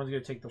damage, one's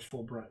going to take the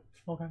full brunt.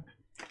 Okay.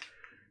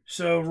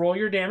 So roll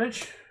your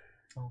damage.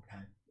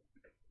 Okay.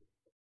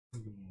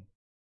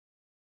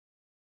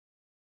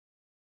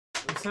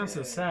 It sounds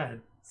so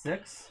sad.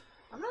 6?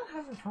 I'm not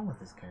having fun with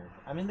this character.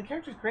 I mean, the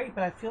character's great,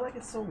 but I feel like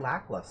it's so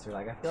lackluster.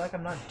 Like, I feel like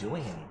I'm not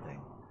doing anything.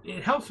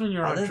 It helps when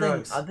you're on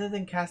drugs. Other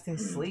than casting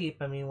sleep,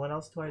 I mean, what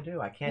else do I do?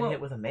 I can't hit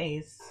with a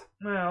mace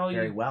Well,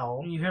 very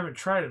well. you haven't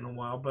tried it in a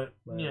while, but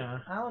But yeah.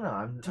 I don't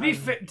know.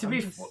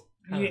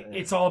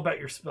 It's all about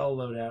your spell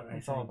loadout.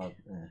 It's all about.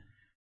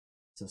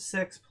 So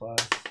 6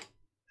 plus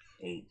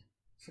 8,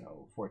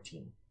 so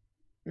 14.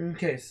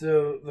 Okay,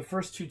 so the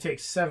first 2 take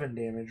 7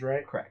 damage,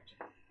 right? Correct.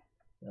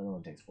 The other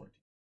one takes 14.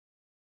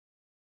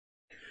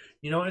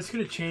 You know, it's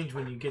going to change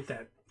when you get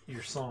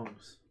your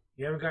songs.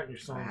 You haven't gotten your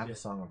songs I have yet. a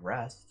Song of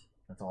Rest.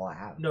 That's all I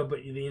have. No, but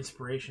the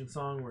inspiration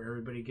song where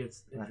everybody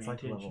gets That's like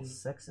advantage. level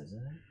 6, isn't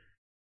it?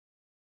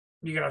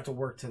 You're going to have to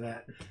work to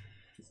that.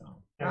 So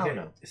I don't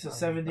know. So I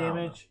 7 don't know.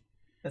 damage.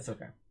 That's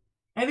okay.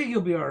 I think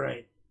you'll be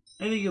alright.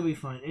 I think you'll be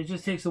fine. It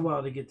just takes a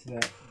while to get to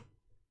that.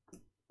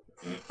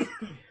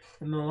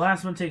 And the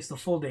last one takes the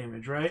full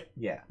damage, right?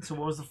 Yeah. So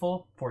what was the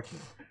full? 14.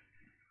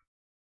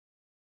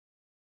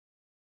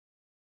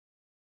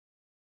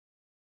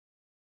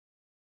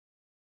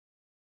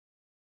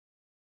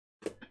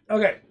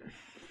 Okay.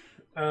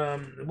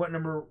 What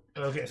number?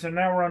 Okay, so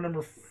now we're on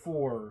number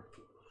 4,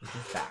 Which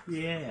is back.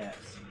 Yes.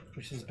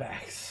 which is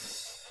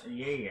Bax.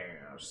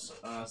 Yes.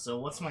 So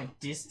what's my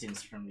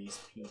distance from these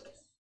peaks?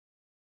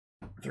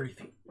 30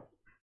 feet.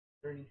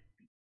 30 feet.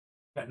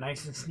 Got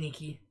nice and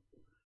sneaky.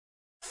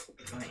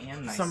 I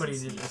am nice. Somebody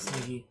and did the sneaky.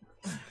 sneaky.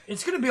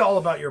 It's gonna be all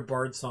about your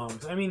Bard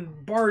songs. I mean,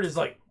 Bard is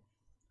like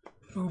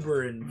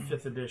Uber in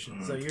 5th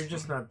edition, so you're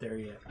just not there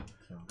yet.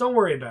 Don't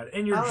worry about it.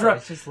 And your drug.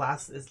 It's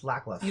just it's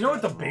lackluster. You know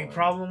what the big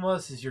problem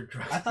was? Is your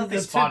drug. I thought they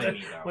spotted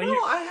me though. When No,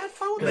 you, I had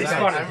fun with they it.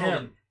 spotted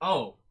him.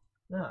 Oh.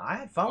 No, I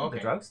had fun with the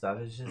Okay. drug stuff.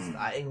 It's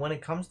just when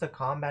it comes to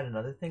combat and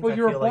other things, Well, I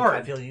you're a feel like bard.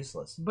 I feel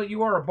useless. But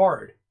you are a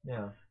Bard.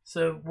 Yeah.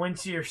 So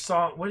once your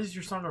song, what does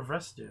your Song of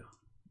Rest do?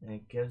 And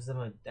it gives them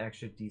an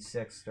extra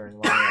D6 during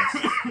long rests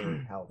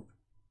for health.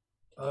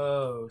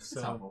 Oh, That's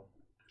so helpful.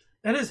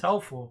 that is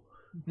helpful.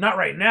 Not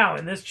right now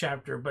in this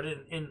chapter, but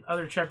in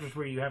other chapters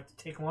where you have to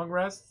take long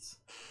rests,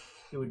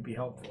 it would be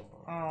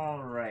helpful.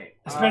 All right.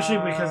 Especially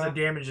because the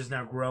damage is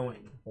now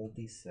growing. Whole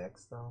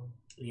D6 though.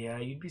 Yeah,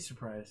 you'd be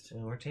surprised. I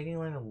mean, we're taking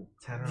like a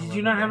 10 or Did 11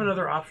 you not have damage.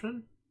 another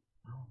option?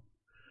 No.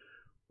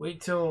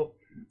 Wait till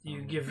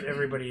you give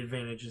everybody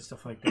advantage and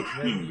stuff like that.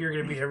 Then you're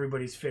going to be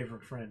everybody's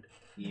favorite friend.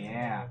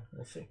 Yeah.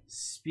 We'll see.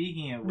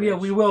 Speaking of which, Yeah,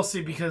 we will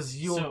see because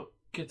you'll So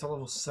get to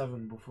level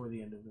 7 before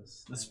the end of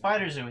this. the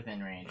spiders are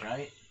within range,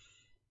 right?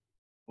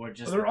 Or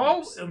just They're the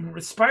all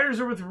peeps? spiders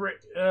are with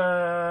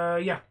yeah.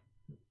 Yeah,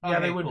 Okay,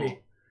 they would cool. be.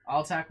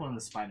 I'll attack one of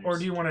the spiders. Or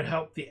do you want to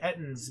help the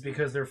Ettins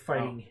because they're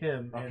fighting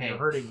him and okay. they're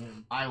hurting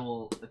him? I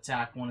will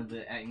attack one of the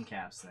Etten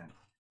caps then.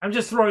 I'm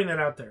just throwing that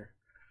out there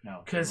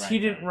No, because right, he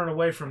didn't right. run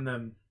away from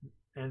them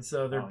and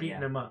so they're Oh, beating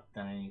yeah. him up.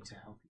 Then I need to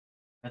help you.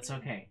 That's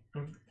okay.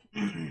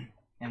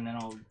 And then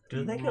I'll.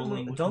 Do they get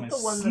rolling with don't my the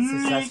one that's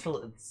sneak-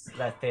 successful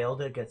that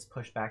failed it gets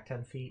pushed back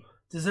 10 feet?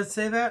 Does it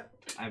say that?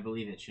 I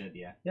believe it should,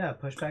 yeah. Yeah,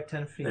 push back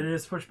 10 feet. Then it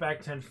is pushed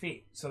back 10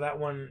 feet. So that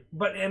one,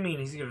 but I mean,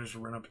 he's gonna just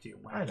run up to you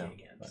and I whack know. you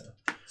again.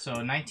 but-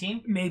 So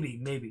 19. Maybe.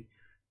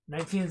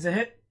 19's a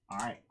hit. All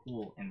right,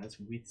 cool. And that's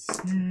with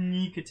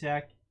sneak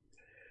attack.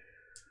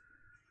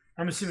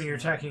 I'm assuming you're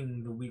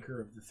attacking the weaker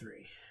of the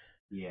three.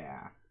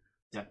 Yeah,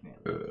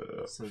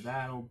 definitely. So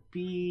that'll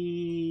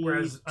be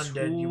Whereas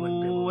undead, you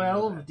wouldn't be able to do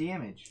 12 that.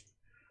 damage.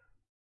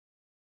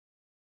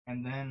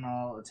 And then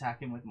I'll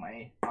attack him with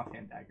my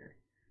offhand dagger.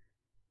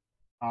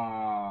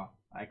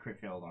 I crit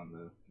failed on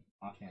the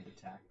offhand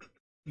attack.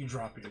 You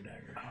drop your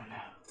dagger. Oh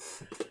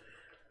no.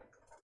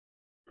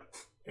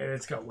 And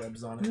it's got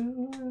webs on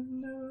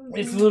it.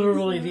 It's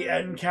literally the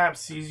end cap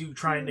sees you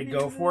trying to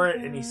go for it,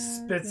 and he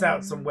spits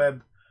out some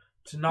web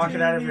to knock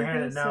it out of your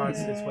hand, and now it's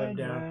webbed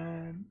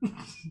down.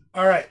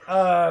 Alright,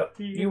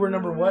 you were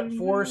number what?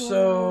 4,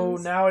 so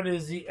now it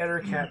is the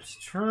Ettercap's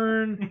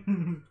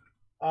turn.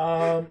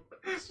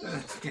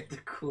 Let's get the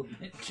cool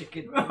mint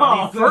chicken.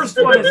 The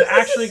first one is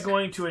actually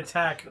going to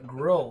attack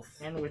Grilth.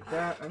 And with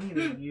that, I'm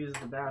gonna use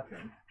the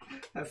bathroom.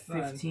 Have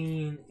fun.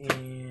 15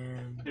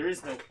 and There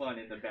is no fun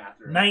in the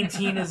bathroom.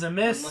 19 is a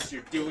Unless miss.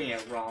 you're doing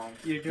it wrong.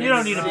 You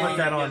don't need to Sin put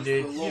that on, against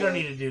dude. the You Lord. don't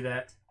need to do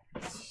that.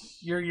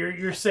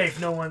 You're safe.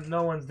 No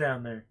one's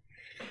down there.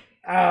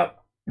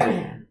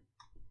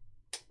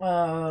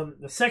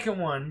 The second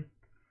one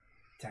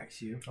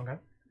attacks you. Okay.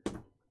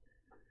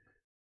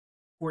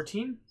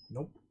 14?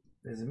 Nope.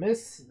 There's a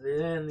miss.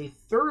 Then the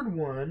third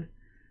one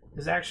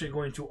is actually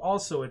going to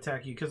also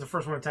attack you because the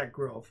first one attacked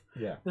Grilth.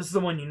 Yeah. This is the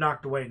one you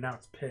knocked away. Now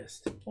it's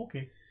pissed.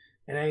 Okay.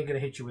 And I ain't gonna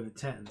hit you with a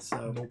 10.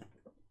 So nope.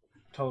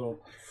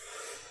 Total.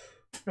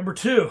 Number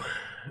 2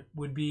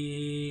 would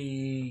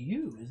be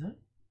you, isn't it?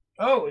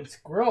 Oh, it's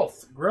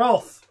Grilth.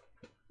 Grilth.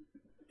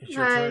 It's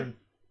your Hi. turn.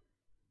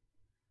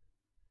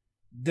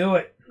 Do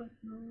it.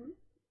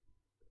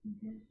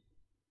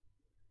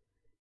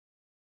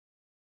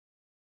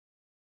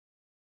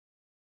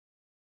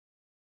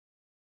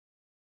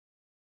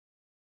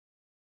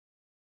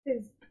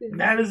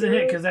 That is a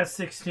hit because that's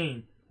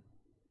 16.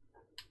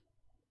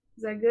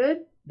 Is that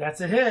good?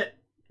 That's a hit.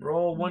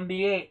 Roll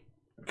 1d8.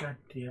 God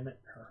damn it.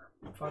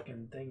 Her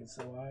fucking thing is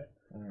so high.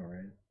 All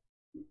right.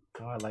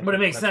 Oh, I like But it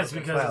makes that's sense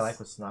what- because that's what I like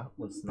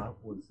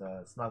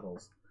with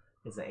Snuggles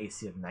is the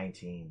AC of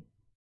 19.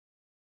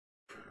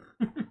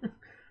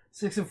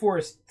 6 and 4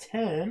 is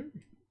 10.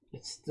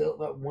 It's still,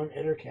 that one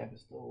Ettercap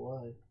is still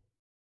alive.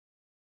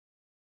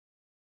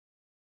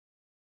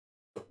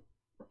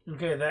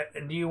 Okay,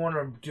 and do you want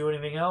to do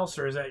anything else,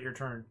 or is that your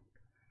turn?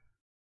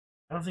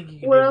 I don't think you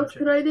can What do else much.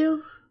 could I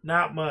do?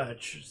 Not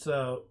much.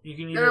 So you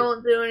can Then I either.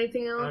 won't do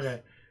anything else.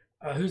 Okay.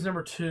 Who's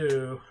number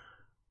 2?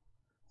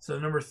 So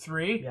number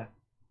 3? Yeah.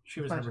 She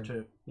was My number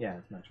turn. 2. Yeah,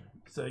 it's my turn.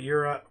 So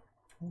you're up.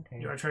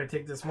 Okay. You want to try to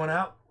take this one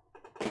out?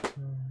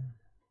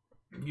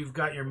 You've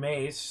got your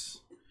mace.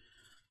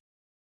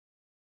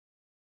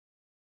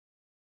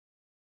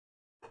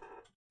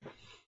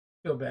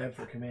 Feel bad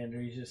for Commander.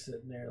 He's just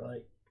sitting there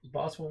like, the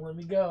boss won't let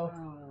me go.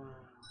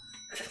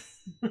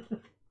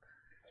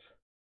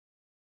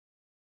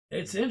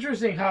 It's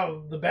interesting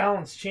how the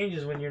balance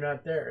changes when you're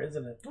not there,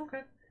 isn't it?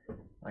 Okay.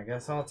 I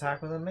guess I'll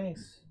attack with a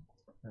mace.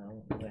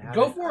 No, they haven't-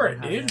 Go for I it,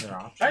 don't have dude. any other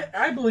option.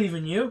 I believe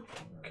in you.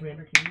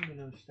 Commander, can you give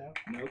me another stout?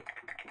 Nope.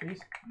 Please?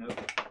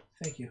 Nope.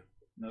 Thank you.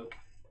 Nope.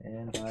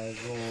 And I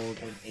rolled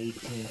an 18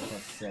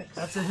 plus 6.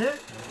 That's a hit.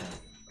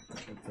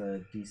 Okay. It's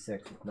a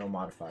d6 with no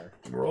modifier.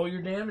 Roll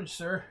your damage,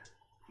 sir.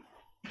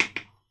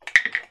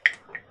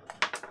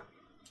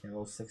 And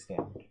roll 6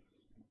 damage.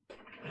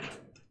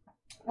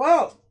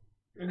 Whoa!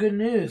 Good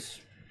news.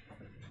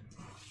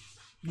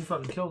 You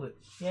fucking killed it.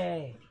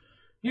 Yay.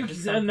 You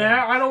Just said something.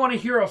 now. I don't want to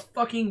hear a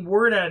fucking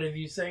word out of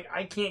you saying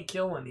I can't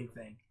kill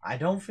anything. I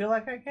don't feel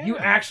like I can. You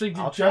actually did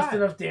I'll just try.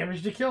 enough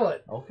damage to kill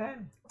it. Okay.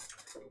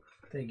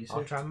 Thank you, sir.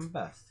 I'll try my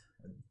best.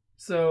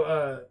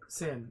 So,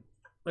 Sam,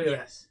 look at that.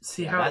 Yes.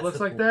 See Yeah, how it that's looks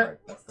the like cool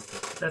that? part. That's the cool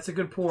part. That's a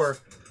good pour,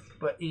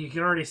 but you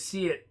can already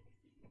see it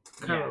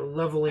kind of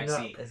leveling I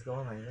up. see. It's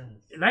going like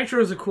this.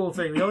 Nitro is a cool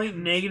thing. The only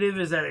negative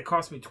is that it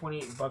cost me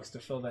 $28 to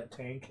fill that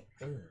tank.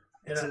 Ooh.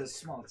 And It's a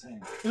small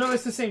tank.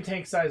 it's the same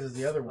tank size as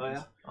the other Oh, ones,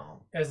 yeah?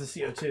 Oh. as the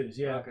CO2s.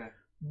 Yeah, Okay.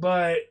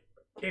 but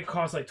it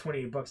costs like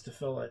 $28 to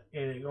fill it,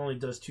 and it only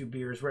does 2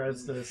 beers,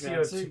 whereas the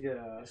Fancy CO2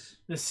 gas.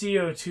 the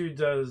CO2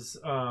 does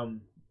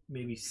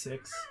maybe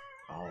 6.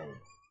 Oh.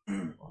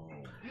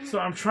 So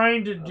I'm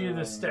trying to do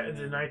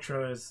the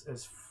nitro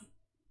as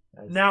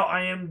now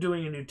I am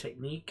doing a new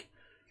technique.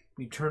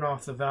 We turn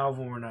off the valve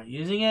when we're not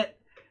using it.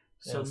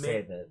 So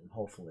save it,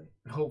 hopefully.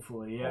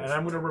 hopefully, yeah. And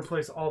I'm going to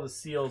replace all the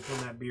seals when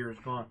that beer is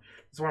gone.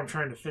 That's why I'm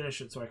trying to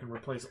finish it so I can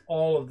replace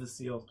all of the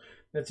seals.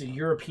 That's a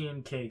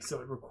European cake,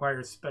 so it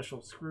requires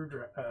special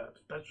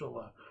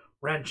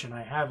wrench, and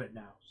I have it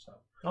now. So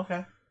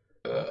Okay.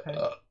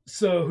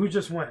 so who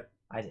just went?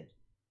 I did.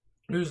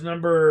 Who's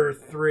number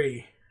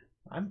 3?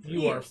 I'm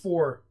You are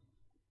 4.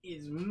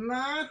 Is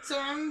my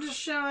time to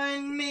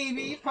shine,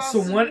 maybe, So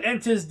possibly. one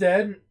ent is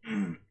dead.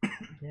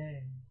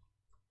 Yay.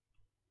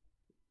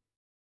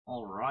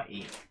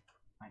 Alrighty.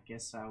 I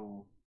guess I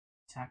will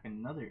attack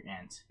another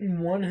ant.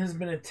 One has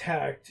been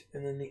attacked,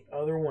 and then the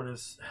other one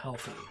is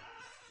healthy.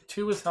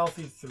 2 is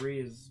healthy, 3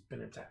 has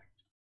been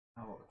attacked.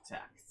 I will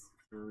attack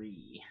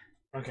 3.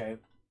 Okay.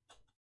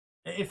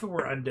 If it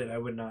were undead, I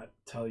would not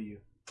tell you.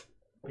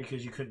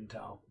 Because you couldn't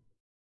tell.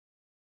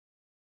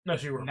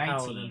 Unless you were a 19.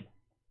 paladin.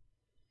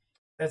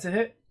 That's a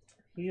hit?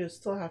 You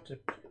still have to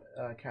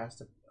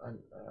cast a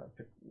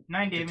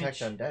 9 damage. detect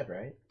undead,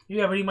 right?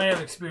 Yeah, but he might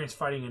have experience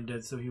fighting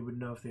undead, so he would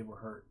know if they were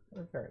hurt.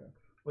 Oh, fair enough.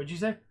 What'd you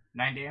say?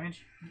 9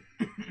 damage.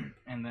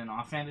 And then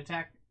offhand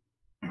attack.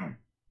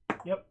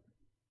 Yep.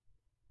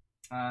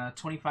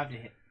 25 to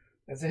hit.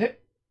 That's a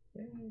hit.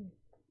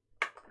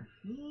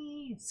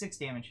 6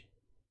 damage.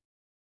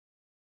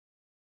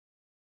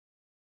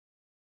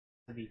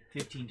 That'd be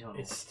 15 total.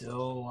 It's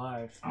still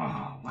alive.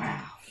 Oh,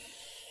 wow.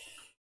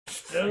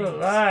 Still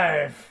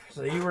alive.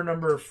 So you were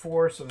number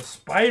 4, so the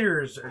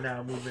spiders are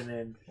now moving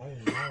in.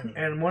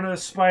 And one of the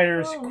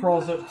spiders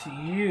crawls up to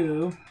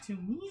you. To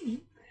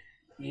me?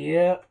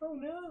 Yep. Oh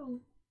no,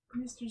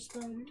 Mr.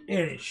 Spider. And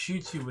it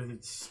shoots you with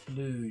its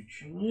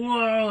splooge.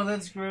 Whoa,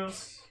 that's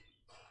gross.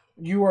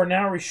 You are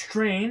now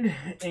restrained,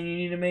 and you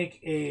need to make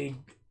a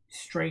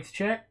strength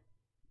check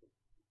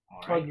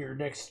on your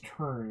next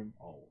turn.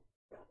 Oh.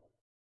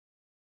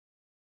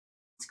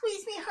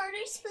 Squeeze me harder,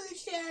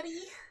 Spooge Daddy.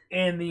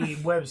 And the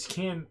webs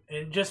can,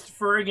 and just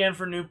for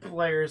new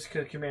players,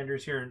 because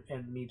Commander's here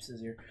and Meeps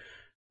is here,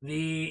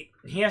 he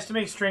has to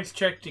make a strength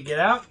check to get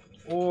out,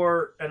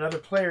 or another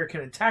player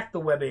can attack the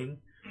webbing,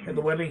 and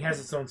the webbing has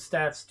its own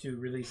stats to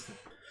release them.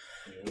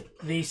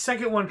 The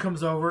second one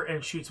comes over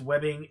and shoots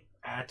webbing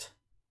at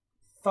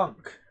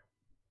Thunk.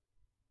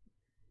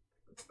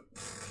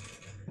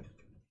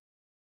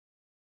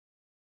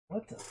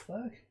 What the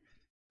fuck?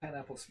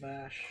 Pineapple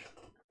smash.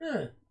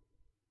 Huh.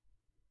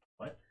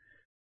 What?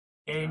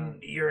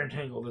 And you're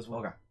entangled as well.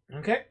 Okay.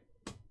 Okay.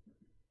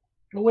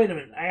 Oh, wait a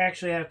minute. I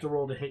actually have to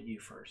roll to hit you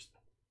first.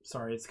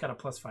 Sorry, it's got a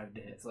 +5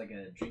 to hit. It's like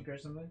a drink or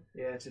something?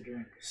 Yeah, it's a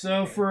drink.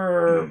 So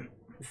for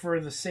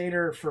the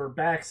Satyr, for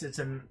Bax, it's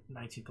a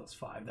 19 +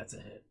 5. That's a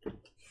hit.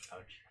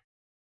 Ouch.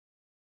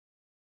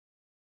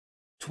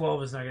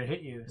 12 is not going to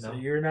hit you, so No.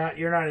 you're not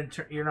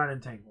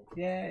entangled.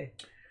 Yay.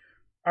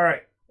 All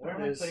right. Where am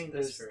I There's- putting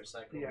this there's for a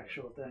second? The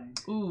actual thing.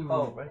 Ooh.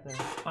 Oh, right there.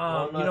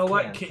 You no, know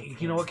what?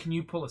 cans, You know what? Can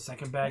you pull a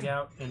second bag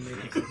out and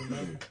make a second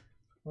bag?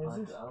 What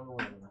is this? I don't know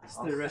what It's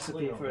the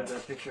recipe for the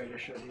picture I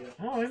just showed you.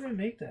 Oh, I didn't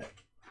make that.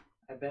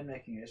 I've been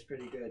making it. It's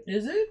pretty good.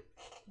 Is it?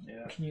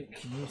 Yeah. Can you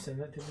send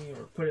that to me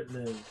or put it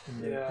in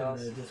the I'll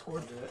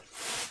Discord? do it.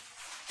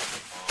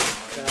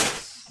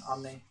 That's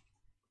Omni.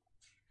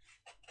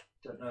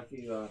 Don't know if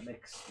you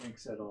mix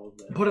drinks at all,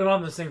 but Put it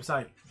on the same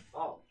side.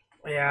 oh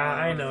Yeah,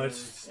 I know it's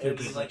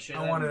stupid. It's like, should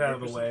I I want it out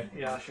of move the or way.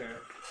 yeah, sure.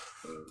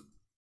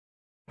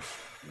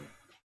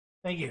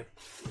 Thank you.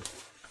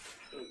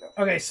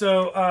 Okay,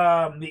 so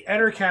the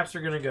Eder caps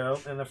are gonna go,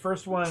 and the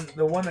first one,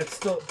 the one that's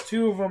still,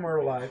 2 of them are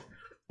alive.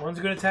 One's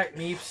gonna attack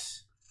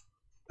Meeps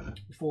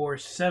for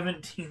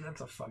 17. That's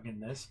a fucking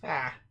miss.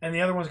 And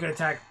the other one's gonna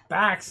attack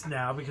Bax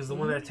now because the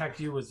one that attacked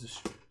you was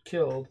just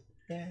killed.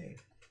 Yay.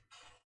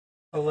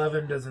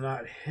 11 does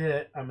not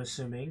hit. I'm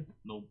assuming.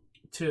 Nope.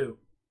 2.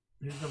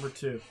 Who's number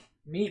 2?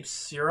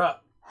 Meeps, you're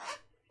up.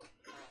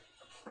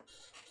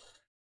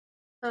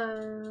 Got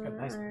a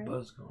nice Alright.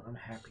 buzz going. I'm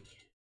happy.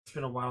 It's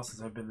been a while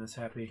since I've been this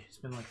happy. It's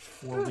been like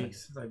 4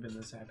 weeks since I've been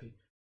this happy.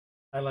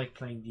 I like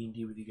playing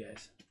D&D with you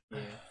guys. Yeah.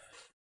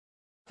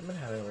 I've been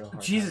having a real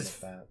hard Jesus.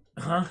 time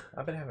with Huh? that.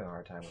 I've been having a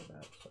hard time with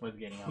that. With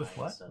getting With high and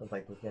what? stuff.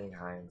 With getting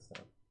high and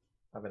stuff.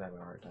 I've been having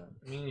a hard time.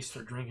 I mean, you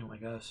start drinking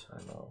like us.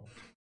 I know.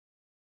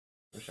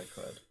 Wish I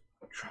could.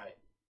 Try it.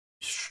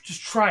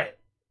 Just try it.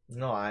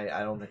 No, I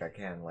don't think I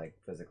can, like,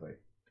 physically.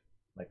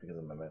 Like, because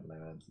of my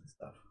meds and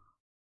stuff.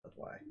 That's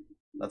why.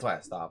 That's why I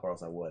stopped, or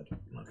else I would.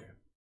 Okay.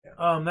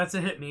 Yeah. That's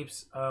a hit,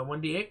 Meeps.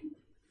 1d8.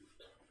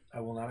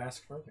 I will not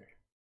ask further.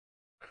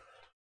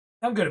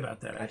 I'm good about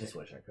that. I just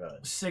wish I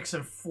could. 6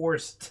 and 4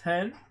 is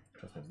 10.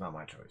 Trust me, it's not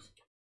my choice.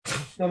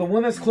 Now, the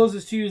one that's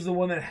closest to you is the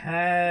one that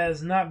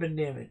has not been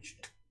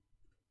damaged.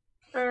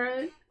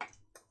 Alright.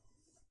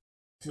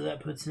 So that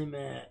puts him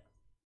at...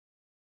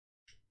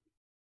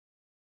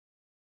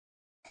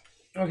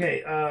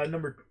 Okay,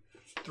 number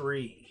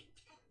 3.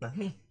 Not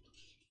me.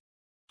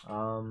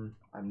 I'm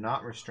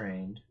not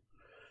restrained,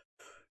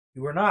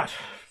 You are not.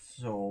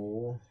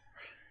 so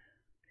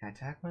can I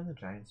attack one of the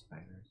giant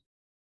spiders?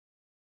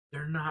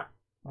 They're not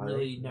Are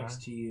really they next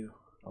not? to you.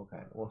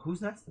 Okay. Well,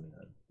 who's next to me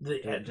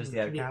then? Just the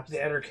Eder caps?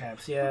 The Eder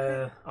caps,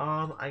 yeah.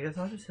 I guess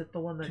I'll just hit the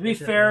one that. To be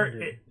isn't fair,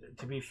 wounded.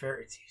 it's easier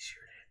to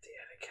hit the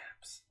Eder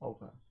caps.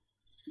 Okay.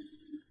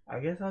 I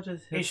guess I'll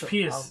just hit.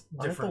 HP is I'll hit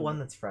the different. one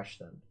that's fresh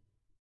then.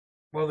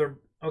 Well, they're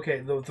okay.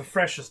 The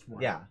freshest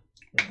one. Yeah.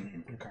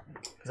 Okay.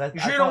 You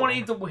sure you don't want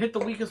to hit the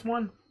weakest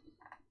one?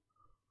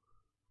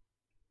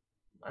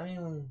 I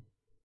mean,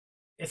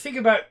 And think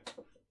about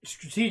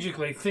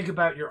strategically. Think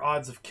about your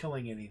odds of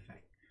killing anything.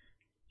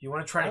 You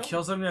want to try to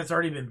kill something that's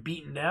already been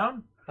beaten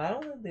down? I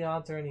don't think the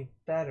odds are any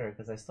better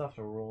because I still have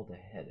to roll to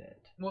hit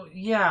it. Well,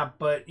 yeah,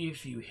 but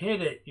if you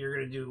hit it, you're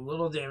going to do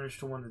little damage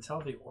to one that's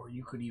healthy, or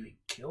you could even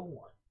kill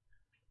one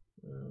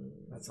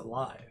that's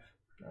alive.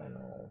 I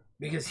know.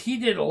 Because he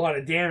did a lot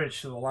of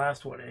damage to the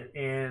last one,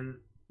 and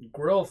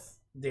Grilth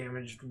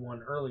damaged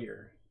one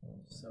earlier.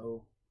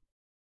 So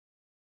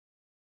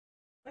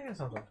I guess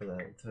I'll go for the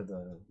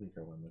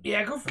weaker one.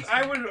 yeah, go for.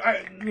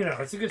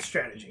 It's a good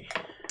strategy.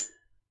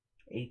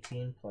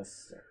 18 plus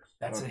 6.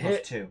 That's a plus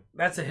hit. 2.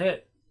 That's a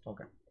hit.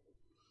 Okay.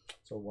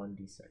 So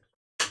 1d6.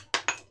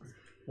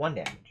 1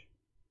 damage.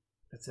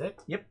 That's it.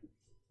 Yep.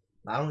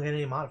 I don't get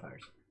any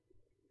modifiers.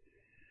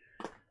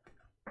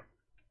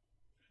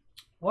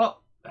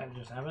 Well, I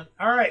just haven't.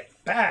 All right,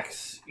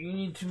 Bax, you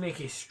need to make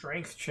a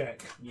strength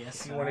check.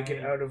 Yes, If you want to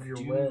get out of your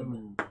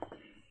web.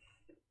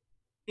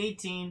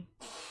 18.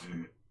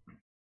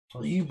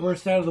 You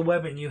burst out of the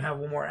web and you have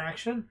one more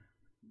action.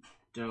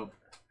 Dope.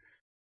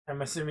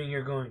 I'm assuming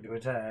you're going to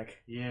attack.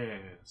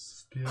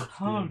 Yes.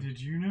 How did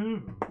you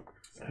know?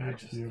 I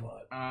just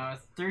thought.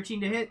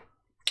 13 to hit.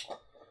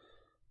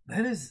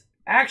 That is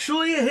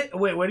actually a hit.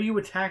 Wait, what are you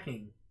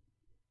attacking?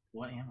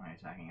 What am I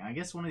attacking? I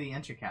guess one of the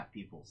intercap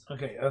peoples.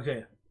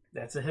 Okay.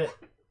 That's a hit.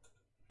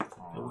 It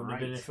wouldn't have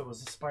been Alright. if it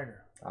was a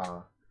spider.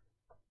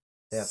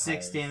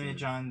 6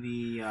 damage on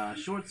the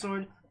short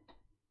sword.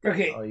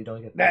 Okay, Oh, you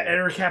don't get that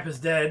Ettercap is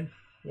dead.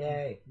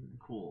 Yay.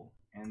 Cool.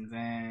 And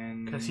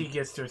then... Because he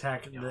gets to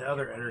attack the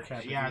other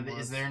Ettercap. Yeah,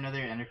 is there another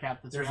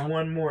intercap that's There's around?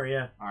 one more,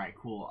 yeah. Alright,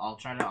 cool. I'll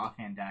try to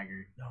offhand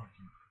dagger.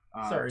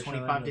 Sorry,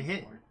 25 to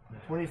hit.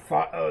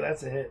 25. Oh,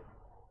 that's a hit.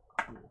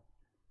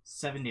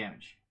 7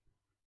 damage.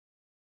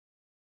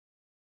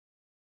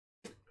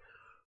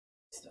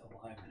 Still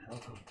alive and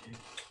healthy.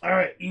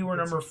 Alright, you were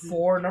number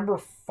 4. Number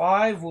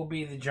 5 will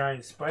be the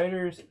giant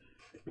spiders.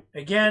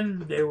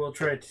 Again, they will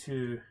try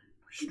to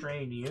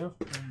restrain you.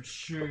 I'm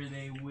sure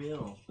they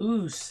will.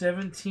 Ooh,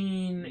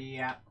 17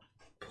 Yeah.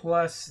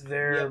 plus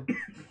their...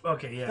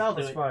 Okay, yeah, That'll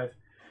plus do it. 5.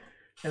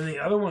 And the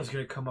other one's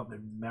going to come up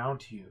and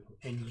mount you.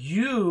 And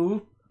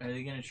you... Are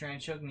they gonna try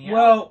and choke me out?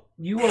 Well,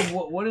 you are...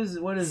 What is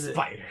it?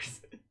 Spiders.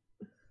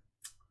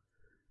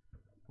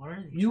 What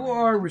are they You trying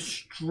are to-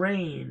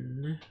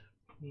 restrained.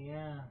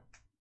 Yeah.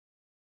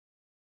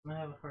 I'm gonna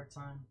have a hard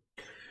time.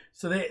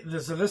 So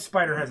this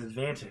spider has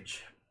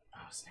advantage. Oh,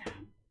 snap.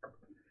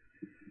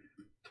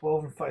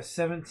 12 and 5,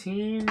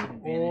 17,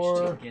 Advantage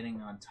or... to getting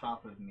on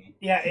top of me.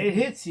 Yeah, it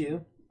hits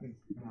you.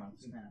 Oh,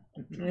 snap.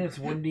 And it's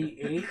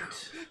 1d8.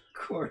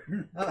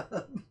 Corn.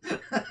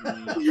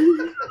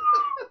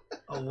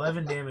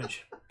 11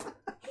 damage.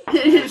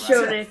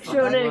 Show Nick.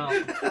 Show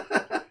Nick.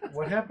 Well,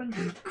 What happened?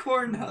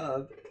 Corn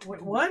hub.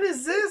 What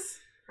is this?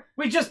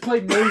 We just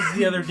played Maze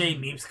the other day,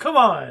 Meeps. Come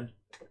on.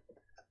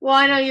 Well,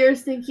 I know you're a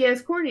stinky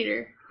ass corn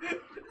eater.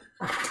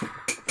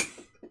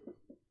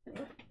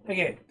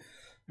 Okay.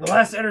 The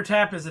last enter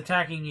tap is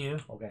attacking you.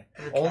 Okay.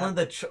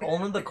 Ettercap.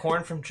 Only the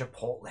corn from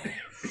Chipotle.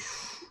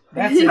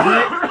 That's a hit.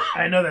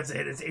 I know that's a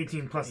hit. It's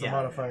 18 plus the Yeah.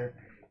 modifier.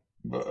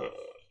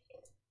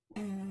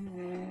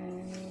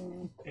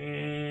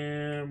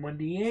 And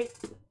 1d8.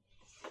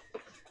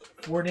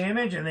 4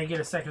 damage, and they get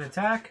a second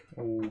attack.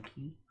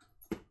 Okay.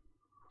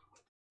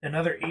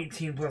 Another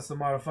 18 plus the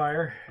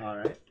modifier.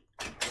 Alright.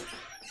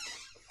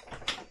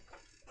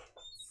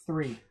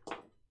 3.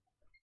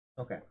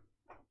 Okay.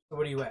 So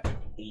what are you at?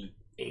 8.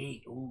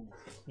 8. Ooh.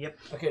 Yep.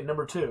 Okay,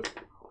 number 2.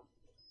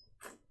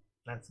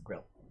 That's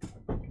Grilth.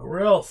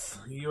 Grilth.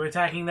 You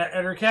attacking that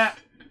Ettercap?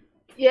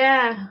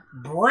 Yeah.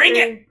 Bring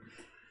it!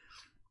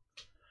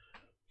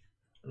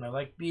 And I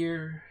like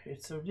beer.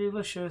 It's so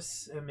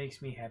delicious. It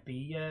makes me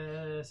happy.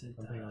 Yes, it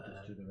I think I'll just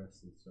does. do the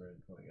rest of the story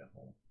until I get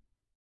home.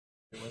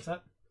 What's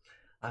that?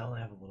 I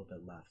only have a little bit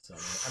left, so I'm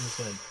just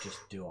gonna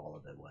do all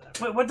of it, whatever.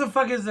 Wait, what the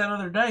fuck is that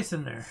other dice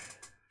in there?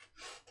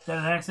 Is that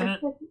an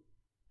accident?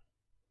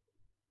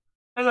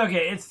 That's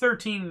okay. It's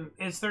 13.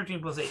 It's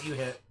 13 plus 8. You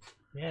hit.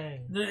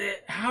 Yay.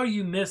 How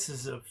you miss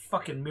is a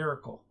fucking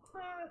miracle.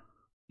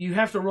 You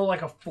have to roll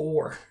like a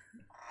 4.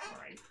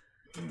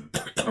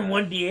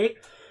 1d8.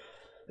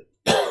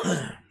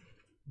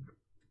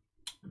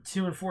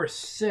 2 and 4 is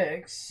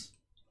 6.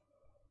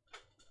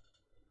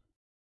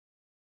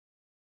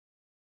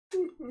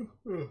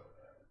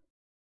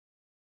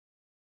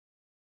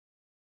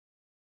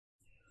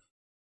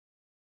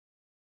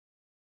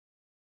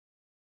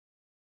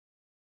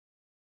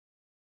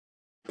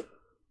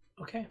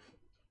 Okay.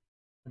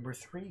 Number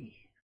 3.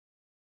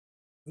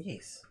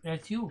 Yes.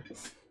 That's you.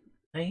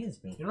 That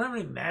is me. You don't have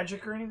any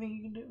magic or anything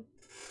you can do?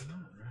 Not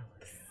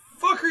really.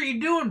 Fuck are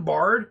you doing,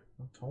 Bard?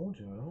 I told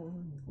you. I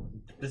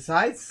don't...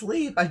 Besides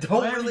sleep, I don't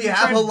Why really did you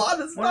have try- a lot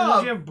of What,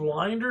 stuff. did you have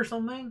blind or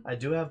something? I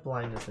do have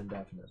blindness and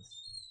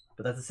deafness,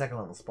 but that's a second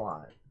level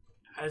spot.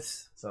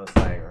 That's, So it's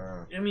like,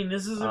 I mean,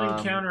 this is an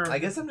encounter. I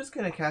guess I'm just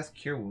gonna cast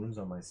Cure Wounds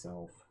on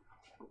myself.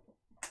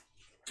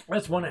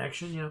 That's one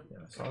action, yeah. Yeah,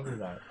 so I'll do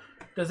that.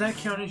 Does that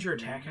count as your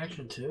attack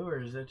action too,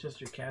 or is that just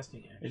your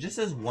casting action? It just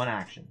says one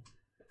action.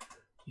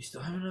 You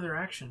still have another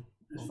action.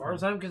 As far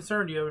as I'm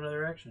concerned, you have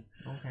another action.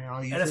 Okay,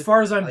 I'll use And as it-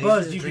 far as I'm I'll use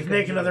buzzed, it to you can drink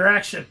make a another healing.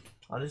 action.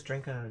 I'll just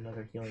drink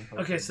another healing potion.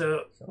 Okay,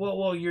 so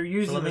well, you're So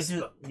using let me this.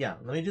 do,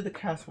 let me do the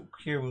cast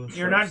cure wounds.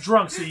 You're first. not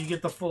drunk, so you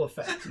get the full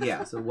effect.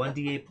 Yeah, so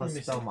 1d8 plus Let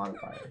me spell see.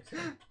 modifier. So.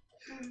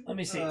 Let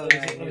me see. Oh,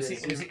 Let me I see.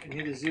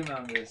 need to zoom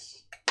on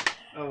this.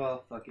 Oh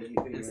well, fuck it.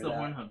 You figure It's it the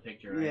out. Pornhub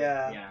picture, right?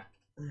 Yeah.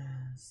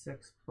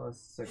 6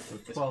 plus 6 is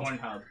It's 12.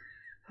 Pornhub.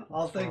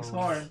 All things Oh.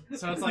 horn.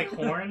 So it's like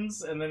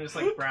horns, and then it's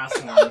like brass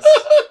horns.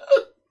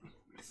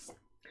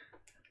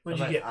 What'd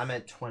you get? I'm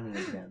at 20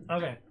 again.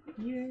 Okay.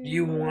 Do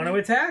you want to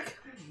attack?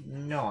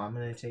 No, I'm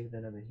gonna take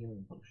another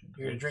healing potion.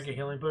 You're gonna drink a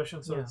healing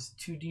potion, so Yeah. it's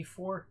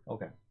 2d4.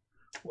 Okay.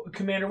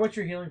 Commander, what's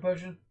your healing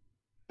potion?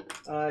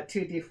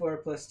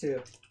 2d4 plus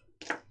 2.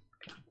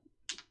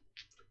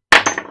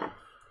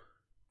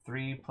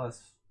 3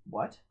 plus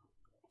what?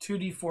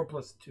 2d4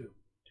 plus 2.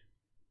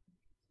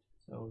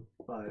 So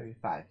 5.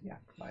 Yeah,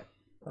 5.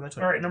 I'm at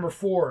 20. All right, number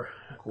 4.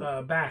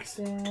 Cool. Bax.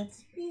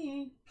 That's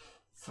me.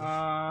 Uh,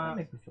 That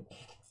makes me feel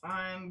better.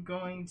 I'm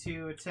going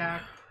to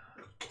attack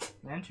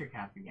the enter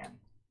cap again.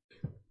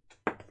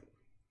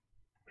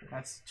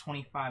 That's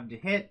 25 to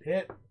hit.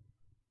 Hit.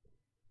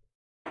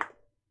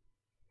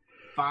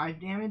 5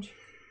 damage.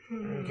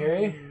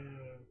 Okay.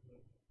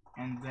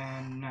 And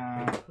then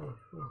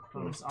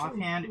bonus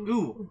offhand.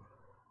 Ooh,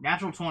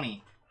 natural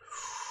 20.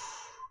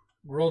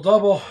 Roll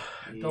double.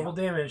 Yeah. Double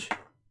damage.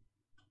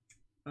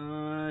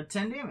 10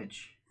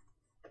 damage.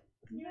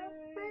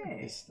 Yay.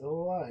 He's still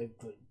alive,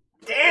 but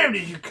damn,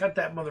 did you cut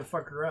that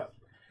motherfucker up?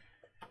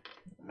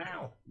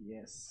 Wow.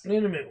 Yes. Wait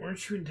a minute,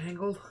 weren't you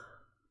entangled?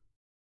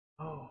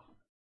 Oh.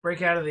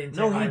 Break out of the No,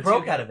 entanglement. he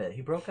broke out of it.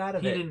 He broke out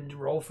of He it. didn't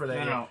roll for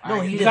that. No, yet. no.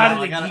 No, he He did got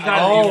not. it. He got it.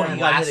 Oh, again. he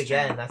got last it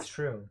again. turn. That's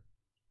true.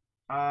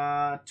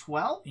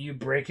 12? You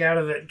break out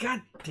of it.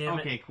 God damn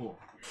it. Okay, cool.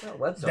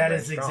 That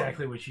is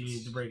exactly what you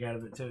need to break out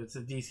of it, too. It's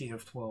a DC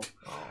of 12.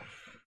 Oh.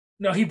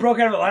 No, he broke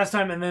out of it last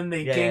time, and then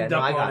they ganged no,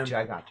 up I on got him. you.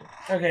 I got you.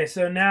 Okay,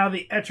 so now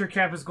the Etcher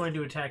Cap is going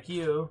to attack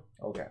you.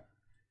 Okay.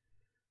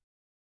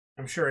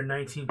 I'm sure a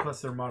 19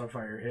 plus their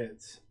modifier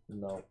hits.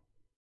 No.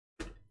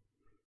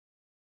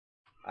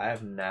 I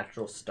have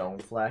natural stone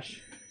flesh.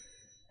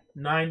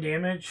 9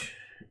 damage.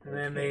 And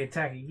then they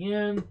attack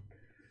again.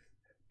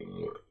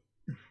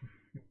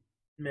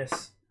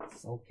 Miss.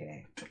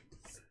 Okay.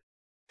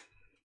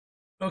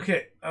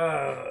 Okay,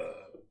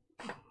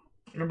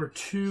 number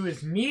 2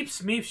 is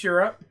Meeps. Meeps,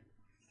 you're up.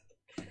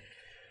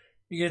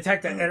 You can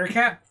attack that Etcher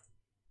Cap.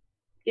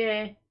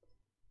 Yeah.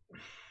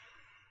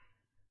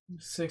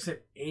 6 and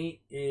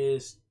 8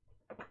 is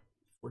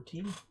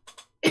 14.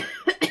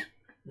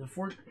 The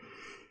 4.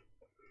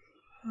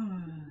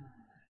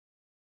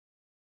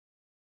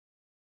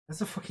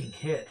 That's a fucking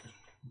hit.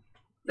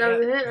 That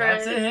was a hit,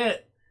 That's right? a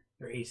hit.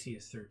 Their AC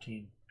is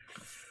 13.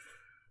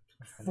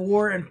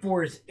 4 and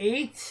 4 is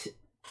 8.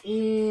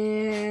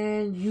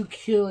 And you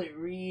kill it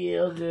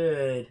real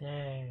good.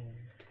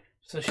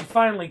 So she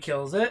finally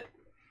kills it.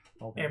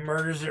 Okay. And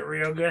murders it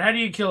real good. How do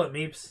you kill it,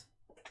 Meeps?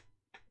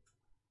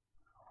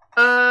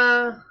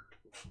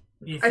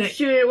 You I think...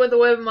 shoot it with a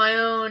web of my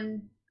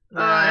own. And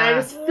I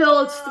just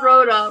fill its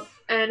throat up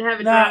and have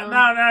it drown.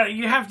 No.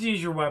 You have to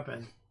use your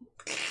weapon.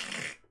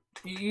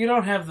 You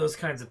don't have those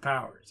kinds of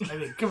powers. I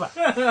mean, come on.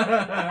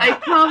 I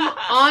come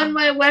on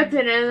my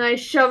weapon and I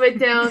shove it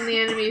down the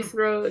enemy's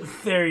throat.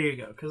 There you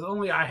go. Because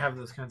only I have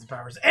those kinds of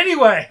powers.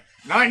 Anyway,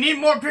 I need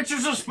more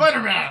pictures of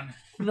Spider-Man!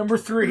 number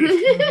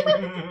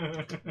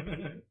 3.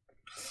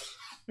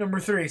 Number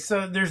 3.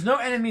 So there's no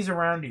enemies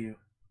around you.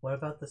 What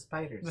about the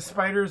spiders? The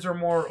spiders are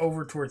more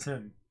over towards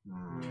him.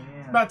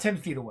 Yeah. About 10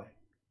 feet away.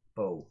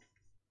 Bow.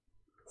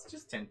 It's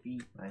just 10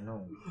 feet. I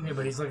know. Yeah,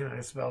 but he's looking at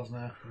his spells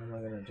now. What am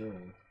I gonna do?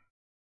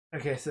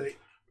 Okay,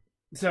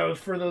 so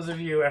for those of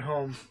you at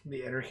home,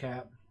 the Etcher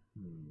Cap.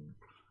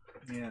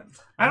 Yeah.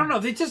 I don't know.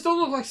 They just don't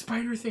look like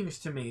spider things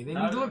to me. They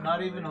need to look.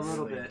 Not even a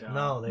little bit.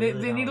 No, They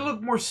really need to don't.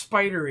 look more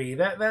spidery.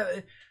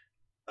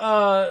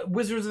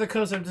 Wizards of the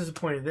Coast, I'm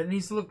disappointed. That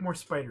needs to look more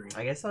spidery.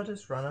 I guess I'll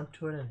just run up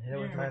to it and hit it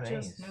with Yeah, my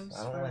just mace. no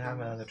I don't really have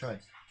spiders. another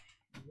choice.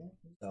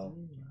 So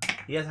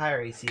he has higher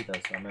AC though,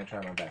 so I'm gonna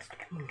try my best.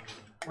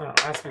 Well,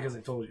 that's because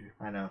I told you.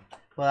 I know.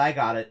 Well, I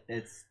got it.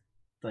 It's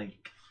like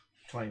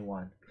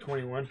 21.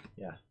 21.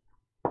 Yeah.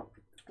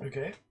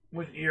 Okay.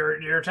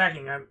 You're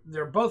attacking.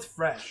 They're both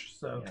fresh,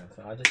 so. Yeah,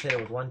 so I'll just hit it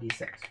with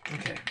 1d6.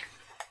 Okay.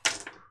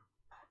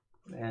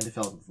 And it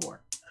fell to the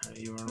floor.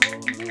 You want to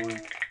roll another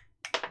one?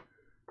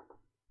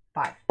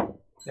 5.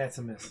 That's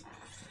a miss.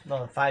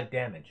 No, 5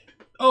 damage.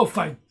 Oh,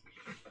 5.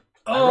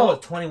 I rolled Oh. a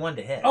 21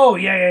 to hit. Oh,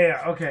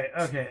 yeah. Okay.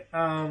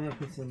 Let's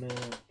put some.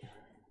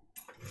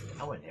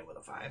 I wouldn't hit with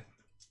a 5.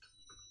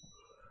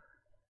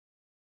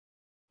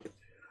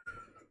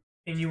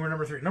 And you were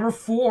number 3. Number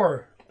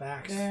 4.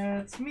 Bax.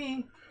 That's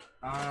me.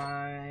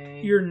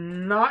 You're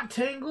not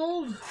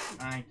tangled?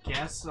 I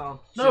guess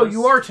I'll. No, just-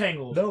 you are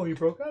tangled. No, he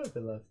broke out of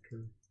it last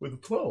turn with a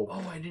 12.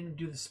 Oh, I didn't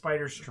do the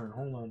spider's turn.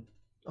 Hold on.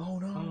 Oh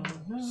no.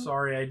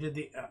 Sorry, I did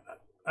the.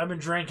 I've been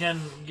drinking.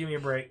 Give me a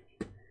break.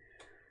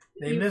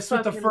 They You missed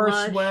with the fucking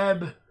first lush.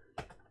 web.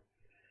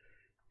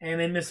 And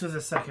they missed with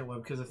a second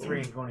web because a 3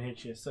 ain't going to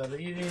hit you. So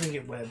you didn't even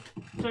get webbed.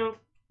 So,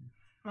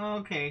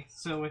 okay.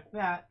 So with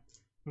that,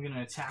 we're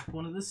gonna attack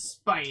one of the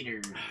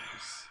spiders.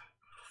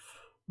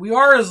 We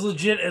are as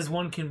legit as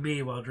one can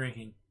be while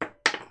drinking.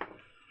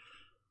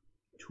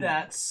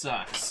 That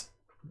sucks.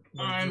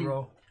 What did you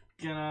roll?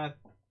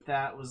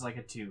 That was like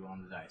a 2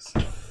 on the dice.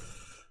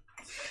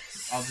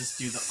 I'll just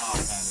do the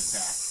offhand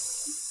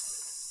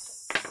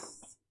attack.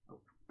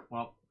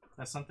 Well,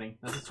 that's something.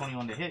 That's a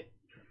 21 to hit.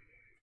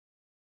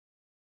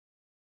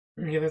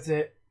 Yeah, that's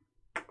it.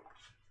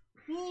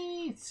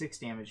 6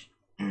 damage.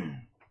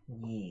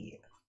 Yeah.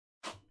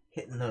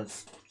 Hitting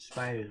those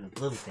spiders with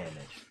little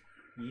damage.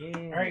 Yeah.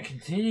 Alright,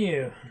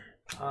 continue.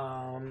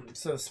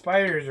 So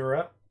spiders are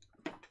up.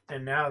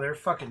 And now they're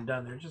fucking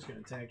done. They're just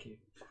going to attack you.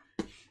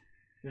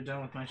 You're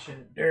done with my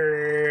shit.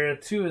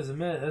 2 is a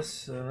miss,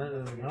 so that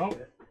doesn't help.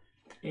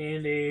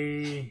 And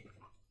a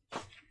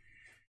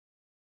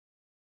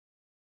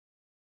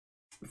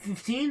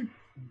 15?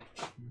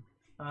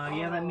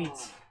 Yeah, that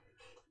meets.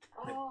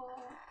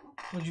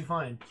 What'd you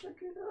find? Check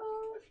it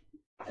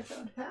out. I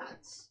found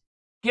hats.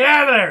 Get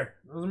out of there!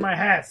 Those are my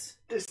hats.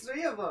 There's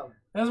 3 of them.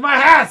 Those are my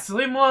hats!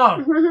 Leave them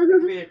alone!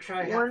 Could be a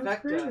One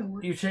trifecta. thing.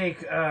 You take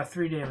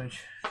 3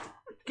 damage.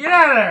 Get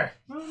out of there!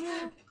 Oh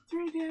no,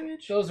 3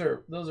 damage. Those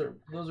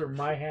are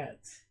my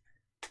hats.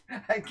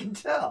 I can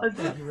tell.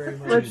 Thank you very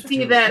much. Let's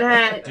see that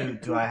hat.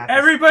 Dude, do I have to...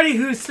 Everybody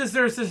who sits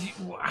there says,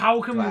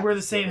 "How come Do I we have wear to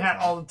the same steal hat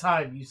this all the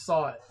time?" You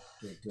saw it.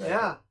 do I-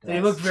 Yeah.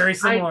 They look very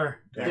similar,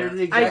 They're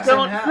the I exact same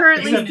don't hat.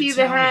 currently Except see it's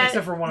the not- hat.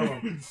 except for one of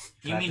them.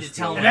 You mean to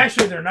tell me And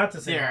actually, they're not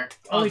the same. there are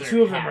Only other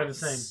 2 of them are the hats.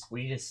 same.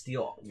 We need to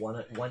steal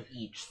one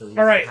each. So we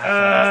All right,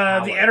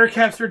 have the power.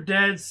 Ettercaps are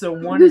dead, so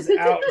one is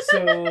out. So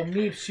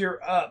Meeps, you're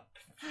up.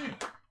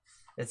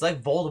 It's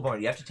like Voldemort.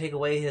 You have to take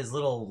away his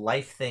little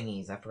life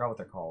thingies. I forgot what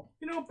they're called.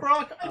 You know,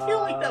 Brock, I feel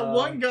like that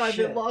one guy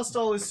shit. that lost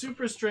all his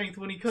super strength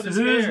when he cut So his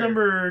who's hair.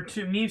 number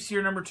 2? Meeps,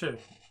 you're number 2.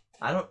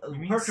 I don't. You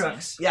mean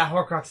Horcrux. Yeah,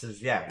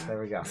 Horcruxes. Yeah, there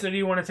we go. So do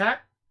you want to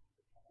attack?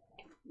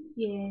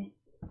 Yeah.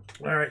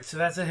 All right, so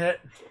that's a hit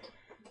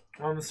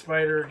on the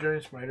spider,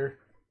 giant spider.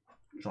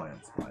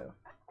 Giant spider.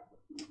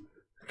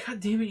 God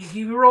damn it! You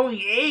keep rolling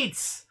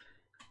 8s.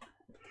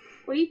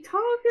 What are you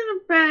talking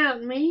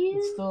about, man?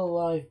 It's still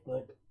alive,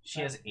 but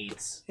She has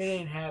 8s. it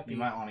ain't happy. You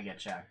might want to get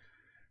checked.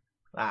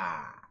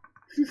 Ah.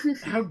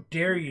 How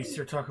dare you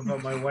start talking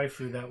about my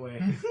waifu that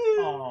way?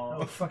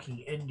 I'll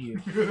fucking end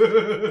you.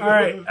 All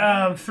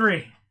right,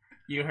 3.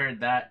 You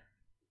heard that.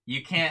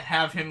 You can't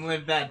have him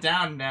live that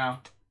down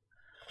now.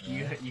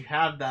 You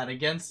have that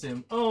against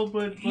him. Oh,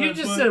 but You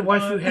just said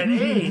waifu had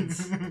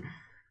 8s.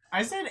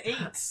 I said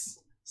 8s,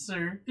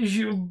 sir.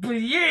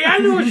 Yeah, I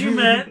know what you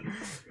meant.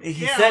 He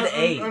Yeah, said I'm-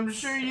 8. I'm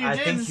sure you I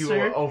did, think you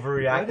sir.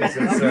 overreacted, What is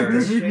sir. up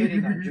with this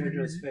shading on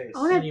JoJo's face? I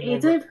don't have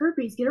AIDS. I have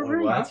herpes. Get it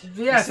right. What? I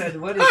Yes. said,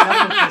 what is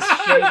up with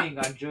this shading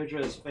on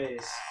JoJo's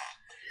face?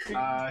 You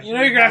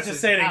know you're gonna have to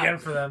say it again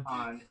for them.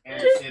 On,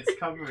 and it's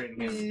covering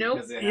him Nope.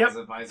 because it Yep. has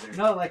a visor.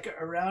 No, like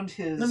around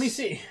his. Let me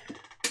see.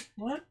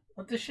 What?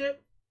 What the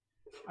shit?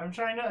 I'm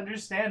trying to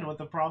understand what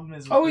the problem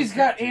is. With Oh, this he's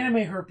got picture.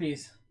 anime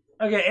herpes.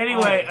 Okay.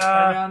 Anyway,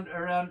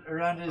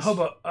 around his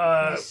hobo.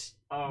 face,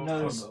 Oh,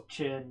 nose, hobo.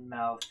 chin,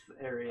 mouth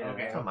area.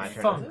 Okay. It's not my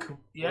turn. Thunk.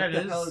 Yeah, What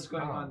it the hell is is.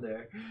 going on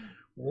there?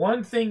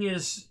 One thing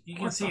is, you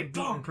can What see the it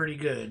beating fuck? pretty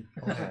good.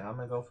 Okay, I'm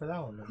gonna go for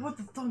that one then. What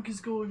the thunk is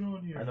going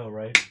on here? I know,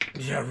 right?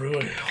 Yeah,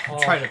 really. I'm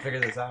trying to figure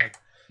this out.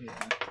 Yeah.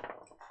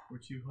 We're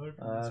too hard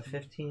for this.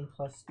 15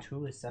 plus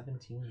 2 is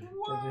 17.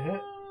 Does it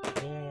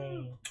hit?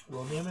 Yay.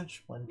 Roll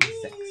damage.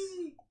 1d6.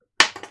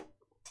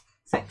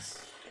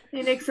 6.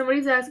 Hey Nick,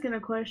 somebody's asking a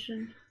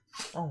question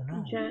Oh no.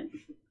 in chat.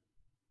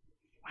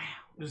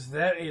 Is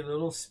that a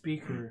little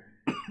speaker?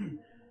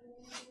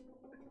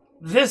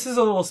 This is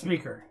a little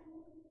speaker.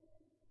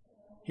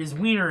 His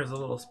wiener is a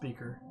little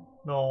speaker.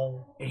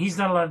 No. And he's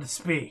not allowed to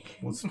speak.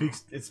 Well,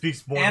 it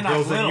speaks more And to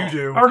girls I'm than you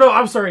little. do. Or no,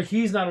 I'm sorry,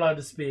 he's not allowed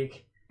to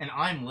speak. And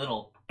I'm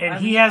little. And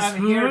I'm, he has I'm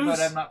hooves. here, but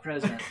I'm not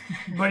present.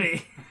 But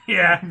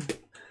yeah.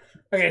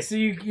 Okay, so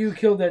you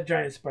killed that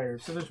giant spider.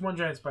 So there's one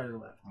giant spider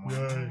left.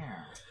 Wow.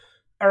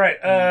 All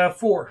right,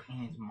 4.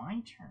 And it's my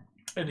turn.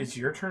 It is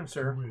your turn,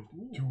 sir.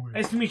 Do it.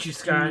 Nice to meet you,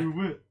 Sky.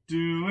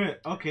 Do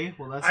it. Okay,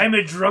 well that's I'm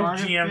a drunk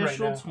GM right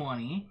artificial now.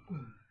 20.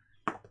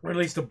 Or at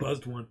least a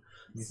buzzed one.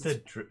 You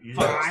said, you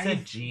 5.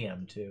 said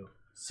GM too.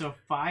 So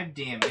 5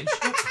 damage.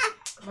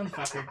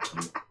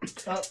 Motherfucker.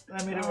 Oh,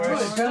 I made it Oh,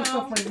 worse. it bounced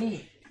off my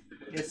knee.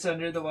 It's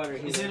under the water.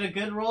 Is it a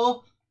good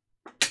roll?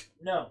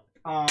 No.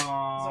 So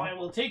I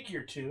will take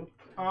your 2.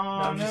 Oh, No,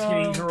 I'm just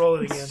kidding. You can roll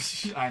it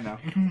again. I know.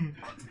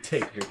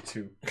 Take your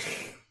 2.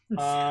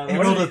 What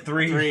rolled a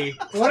 3. 3.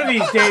 One of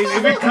these days,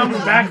 if it comes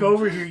back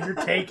over here, you're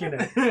taking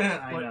it.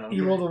 I What, know.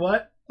 you rolled a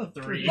what? a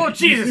 3. Oh,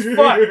 Jesus,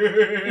 fuck.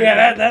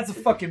 Yeah, that's a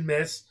fucking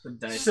miss. The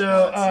dice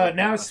So, gods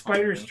now are it's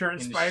Spider's fucking turn. in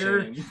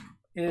Spider. shame.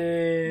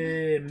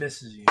 It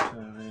misses you.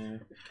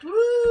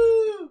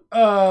 Woo!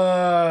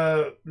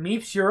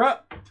 Meeps, you're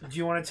up. Do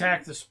you want to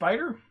attack the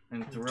spider?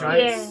 And throw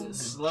Giant- it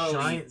slowly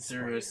giant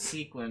through a spider.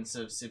 sequence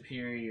of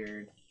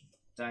superior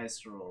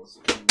dice rolls.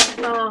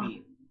 Oh.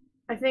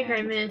 I think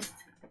I missed.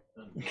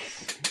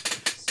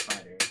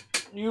 Spider.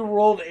 You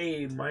rolled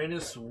a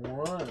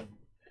 -1.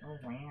 Oh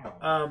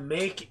wow.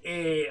 Make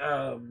a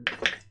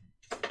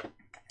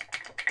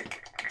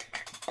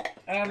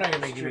I'm not gonna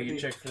make you make a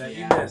check for that.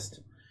 Yeah. You missed.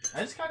 I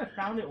just kind of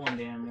found it one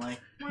day. I'm like,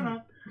 why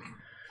not?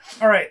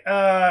 All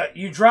right.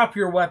 You drop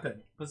your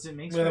weapon Because it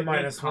makes with for a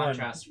good -1,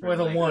 contrast for, with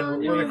a like, 1,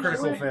 with a no,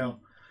 critical no. fail,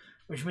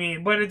 which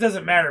means, but it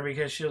doesn't matter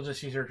because she'll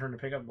just use her turn to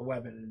pick up the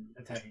weapon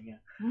and attack again.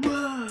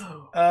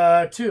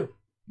 Whoa. 2,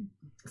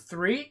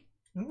 3.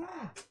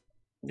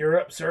 You're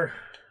up, sir.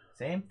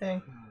 Same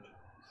thing.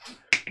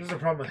 This is a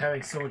problem with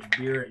having so much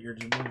beer at your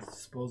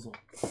disposal.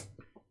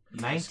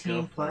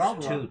 19 plus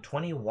Problem. 2,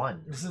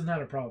 21. This is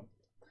not a problem.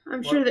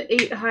 I'm sure the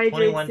 8 hydrates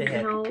 21 to didn't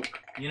hit. help.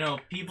 You know,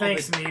 people.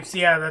 Thanks, that, Meeps.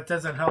 Yeah, that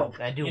doesn't help.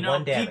 I do you know,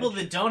 1 damage. people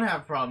that don't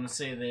have problems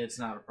say that it's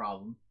not a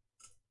problem,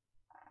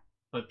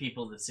 but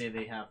people that say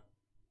they have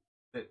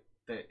that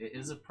it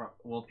is a problem.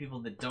 Well,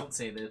 people that don't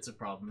say that it's a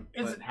problem,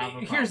 but have a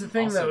problem. Here's the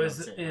thing, also though, don't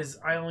is say it's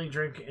a I only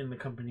drink in the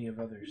company of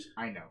others,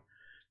 problem. I know.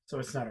 so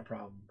it's not a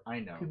problem. I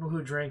know. People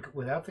who drink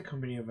without the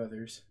company of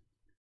others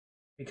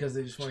because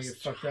they just want to get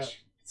fucked up.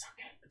 It's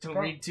okay. Don't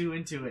read too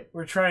into it.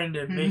 We're trying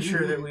to make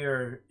sure that we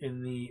are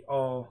in the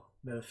all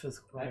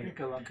metaphysical. I light. drink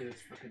alone because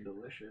it's fucking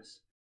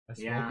delicious. I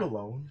smoke Yeah.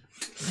 alone.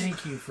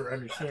 Thank you for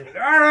understanding.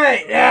 All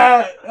right,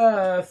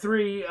 yeah.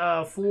 3,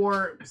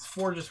 4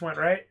 just went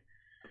right.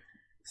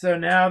 So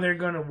now they're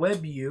going to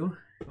web you.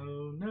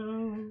 Oh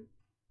no.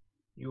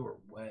 You were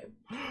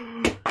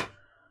webbed.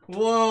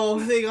 Whoa,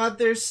 they got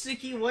their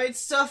sticky white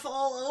stuff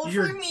all over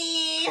You're-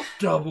 me.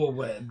 Double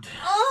webbed.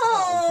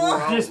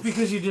 Oh. Just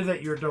because you did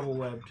that, you're double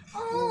webbed.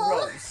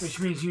 Oh. Which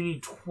means you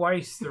need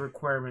twice the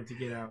requirement to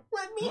get out.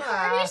 Let me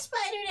harder,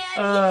 Spider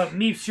Daddy.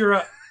 Meeps, you're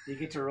up. Do you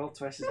get to roll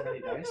twice as many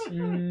dice?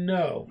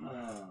 No.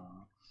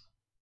 Oh.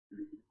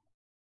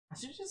 I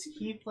should just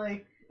keep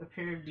like a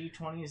pair of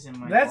D20s in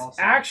my. That's ball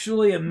sack.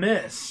 actually a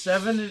miss.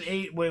 7 and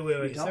 8. Wait. You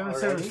don't 7 and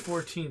 7 already? is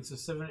 14, so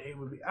 7 and 8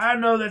 would be. I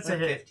know that's a Like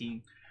hit.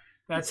 15.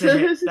 That's a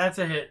hit. That's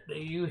a hit.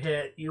 You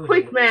hit. You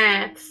Quick hit.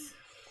 maths.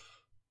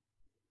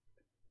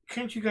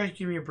 Can't you guys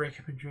give me a break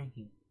up in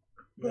drinking?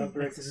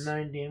 That's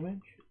 9 damage.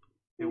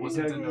 It You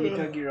wasn't dug, enough. you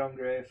dug your own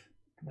grave.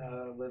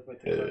 Live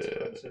with the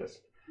consequences.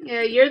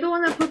 Yeah, you're the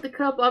one that put the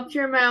cup up to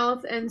your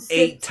mouth and 8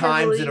 sipped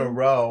times in a heavily.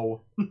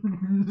 row.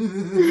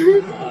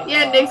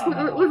 Yeah, Nick,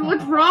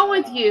 what's wrong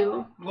with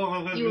you?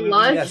 You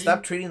lush. Yeah,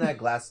 stop treating that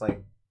glass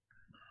like.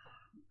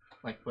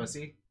 Like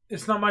pussy.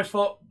 It's not my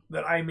fault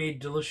that I made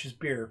delicious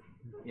beer.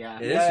 Yeah.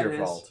 It is Yeah, your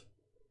it is. fault.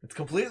 It's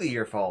completely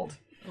your fault.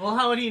 Well,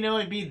 how would he know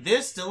it'd be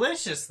this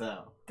delicious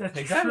though? That's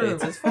Exactly, true.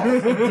 it's his fault.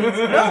 Yeah,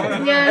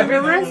 the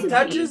Everything recipe. he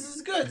touches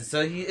is good,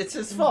 so it's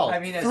his fault. I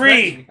mean, as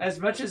 3. As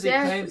much as he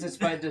Yeah. claims it's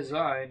by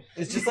design.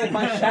 It's just like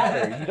my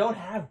shatter. You don't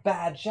have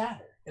bad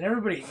shatter. And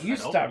everybody, you I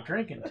don't. stopped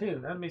drinking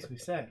too. That makes me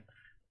sad.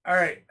 All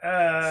right,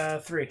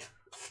 3.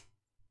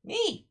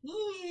 Me.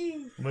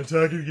 I'm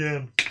attacking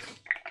again.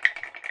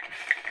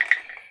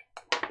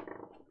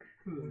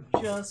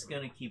 Just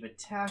gonna keep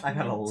attacking I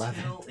got 11.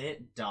 until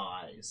it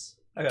dies.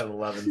 I got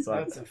 11, so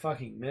That's a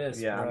fucking miss.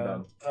 Yeah,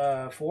 I'm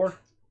bro. 4.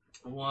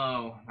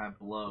 Whoa, that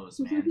blows,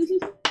 man.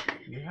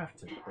 you have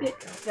to break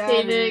out.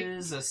 That Nick.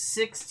 is a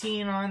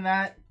 16 on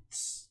that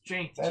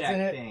strength That's a check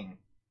hit. thing.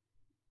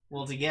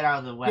 Well, to get out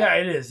of the way. Yeah,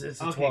 it is. It's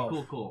a Okay,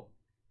 12. cool.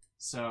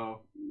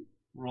 So,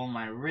 roll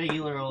my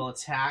regular old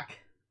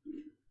attack.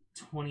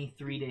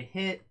 23 to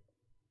hit.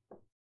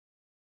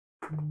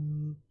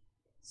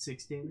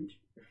 6 damage.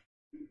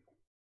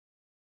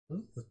 This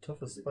is the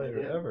toughest Is it spider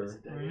dead yet? ever. Is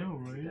it dead I yet? know,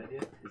 Is it right? dead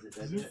yet? Is it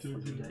dead yet?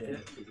 Is it dead yet?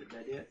 Is it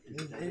dead yet?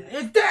 Is it dead yet?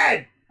 It's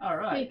dead!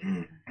 Alright.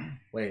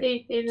 Wait,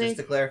 Hey, just Nick.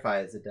 to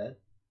clarify, is it dead?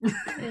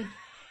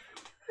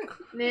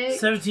 Nick,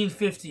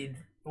 1750.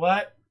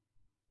 What?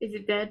 is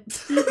it dead?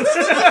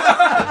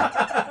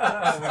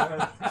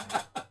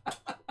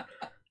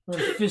 I'm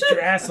gonna fist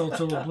your asshole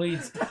till it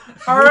bleeds.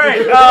 All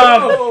right.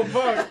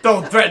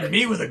 Don't threaten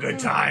me with a good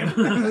time.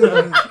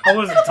 I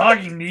wasn't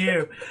talking to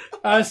you.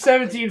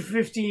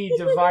 1750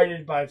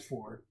 divided by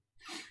 4.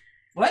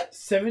 What?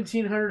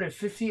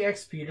 1750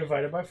 XP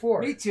divided by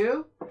 4. Me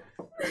too?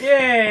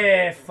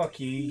 Yeah, fuck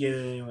you. You get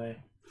it anyway.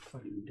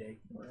 Fucking dick.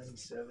 1,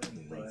 7,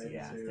 Lazy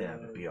ass. They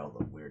have to be all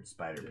the weird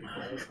spider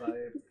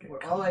people.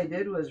 All I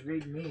did was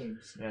read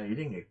memes. Yeah, you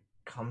didn't get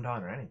cummed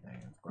on or anything.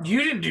 That's gross.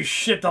 You didn't do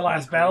shit the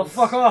last battle.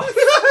 Fuck off.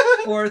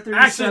 437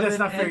 Actually, that's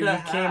not fair. and You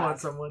a came on half.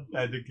 someone.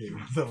 I did game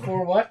with them.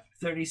 For what?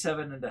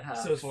 37 and a half.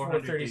 So it's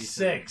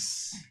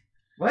 436.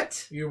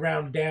 What? You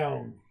round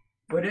down.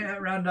 Would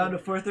it round down to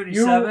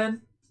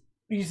 437?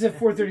 You said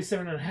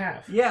 437 and a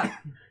half. Yeah.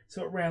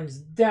 So it rounds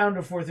down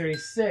to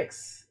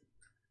 436.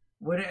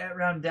 Would it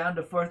round down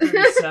to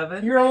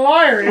 437? You're a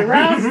liar. It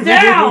rounds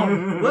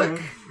down.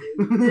 Look.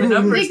 The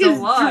numbers Nick don't is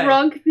lie.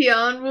 drunk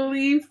beyond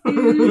belief,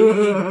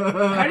 dude.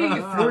 How do you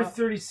get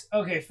 430?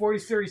 Okay,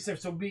 437.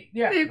 So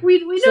Nick, we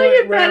know So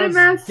you're it bad at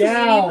rounds math.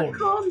 down. But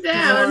calm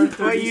down.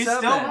 But you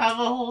still 37. have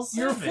a whole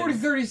You're 7.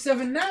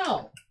 437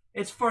 now.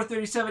 It's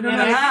 437 No,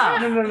 and a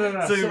half.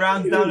 no. So he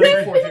rounds it down would be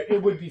to- 430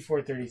 it would be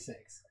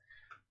 436.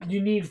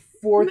 You need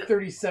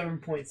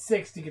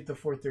 437.6 to get the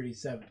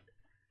 437.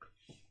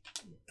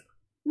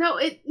 No,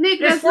 Nick,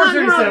 It's that's not how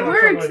it 437,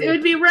 works. It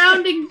would be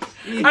rounding.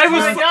 I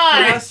was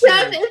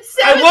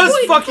I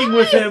was fucking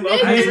with him. I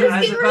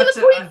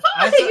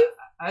Okay.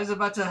 was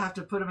about to have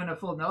to put him in a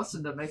full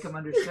Nelson to make him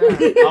understand.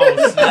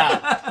 Oh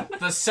snap!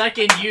 The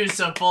second use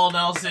of full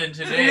Nelson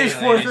today. It is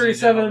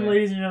 437,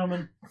 ladies and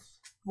gentlemen.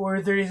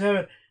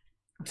 437.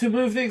 To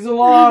move things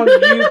along,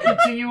 you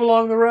continue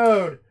along the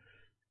road.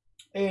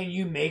 And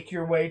you make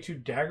your way to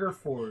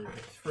Daggerford.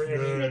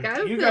 Nick, I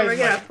You feel guys we're gonna might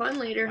have fun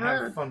later,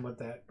 huh? have fun with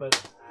that,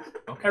 but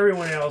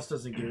everyone else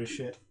doesn't give a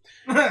shit.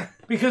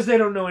 Because they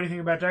don't know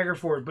anything about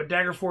Daggerford. But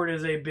Daggerford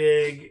is a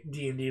big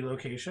D&D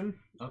location.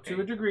 Okay.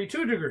 To a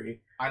degree.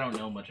 I don't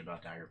know much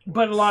about Dagger.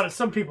 But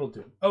some people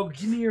do. Oh,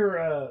 give me your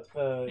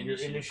Initiative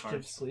initiatives,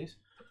 cards. please.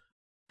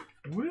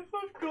 What if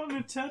I've gotten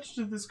attached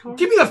to this card?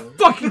 Give me the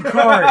fucking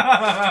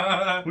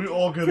card! We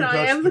all get Can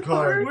I have the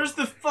card? Where's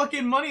the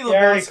fucking money, Yeah, I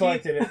already Lebowski?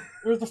 collected it.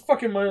 Where's the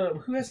fucking money?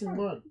 Who has some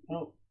money?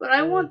 Oh. But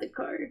I want the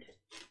card.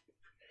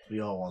 We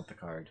all want the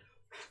card.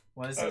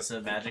 What is this? A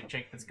magic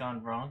trick that's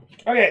gone wrong?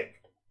 Okay.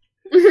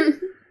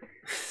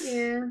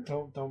 Yeah.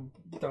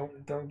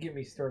 Don't get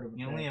me started with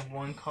You that. only have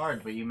one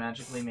card, but you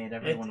magically made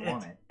everyone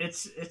want it.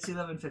 It's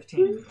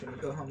 11:15. Can we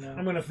go home now?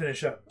 I'm gonna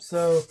finish up.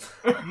 So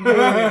you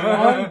get a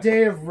long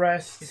day of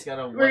rest. He's got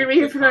a. We're gonna be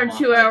here for another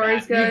 2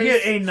 hours, You guys.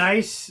 get a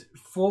nice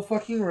full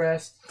fucking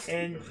rest,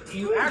 and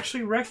you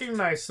actually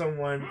recognize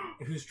someone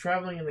who's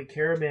traveling in the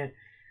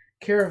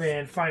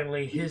caravan.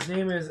 Finally, his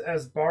name is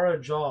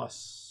Asbara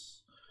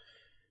Joss.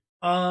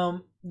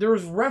 There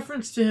was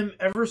reference to him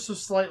ever so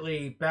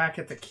slightly back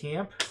at the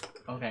camp.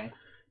 Okay.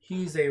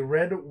 He's a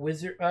red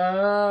wizard.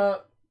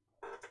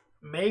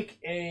 Make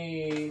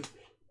a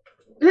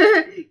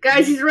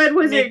Guys, he's Red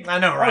Wizard. I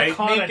know, right?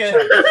 Arcana Make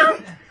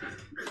check.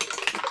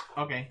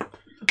 Okay.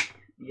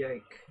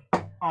 Yike.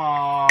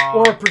 Aww.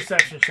 Or a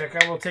perception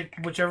check. I will take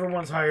whichever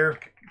one's higher.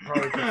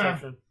 Probably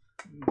perception.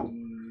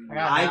 I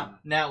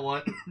got nat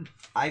one.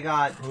 I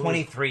got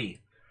 23.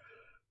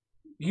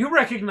 You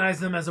recognize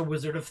them as a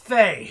wizard of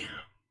Thay.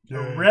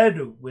 A red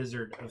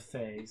wizard of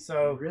Thay.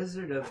 So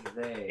Wizard of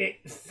They.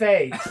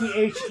 Thay.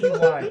 They.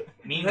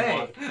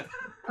 Meanwhile,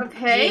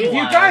 Okay. You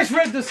Wow. guys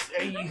read this.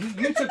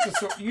 You took the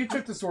sword. You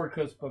took the Sword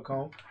Coast book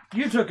home.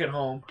 You took it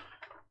home.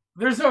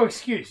 There's no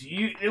excuse.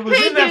 It was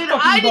Hey, in that dude,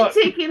 fucking I book.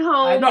 didn't take it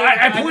home. No,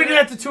 I pointed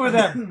at the two of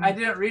them. I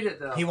didn't read it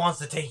though. He wants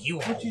to take you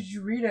home. What did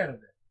you read out of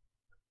it?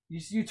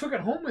 You took it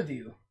home with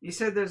you. You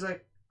said there's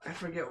like I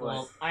forget what.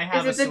 well, I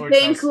have Is it a the sword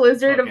Dank trust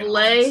Lizard of book at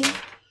Lay? home,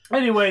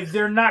 Anyway,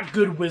 they're not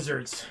good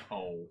wizards.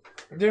 so-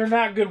 They're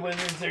not good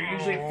wizards. They're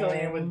usually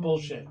affiliated with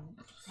bullshit.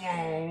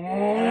 And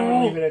I'm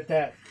gonna leave it at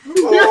that.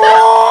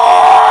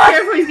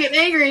 Careful, he's getting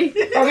angry.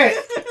 Okay,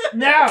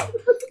 now,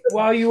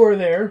 while you were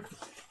there,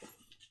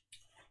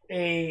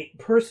 a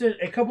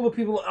couple of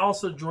people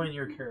also join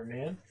your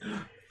caravan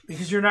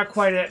because you're not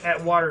quite at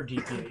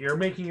Waterdeep yet. You're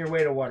making your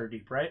way to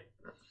Waterdeep, right?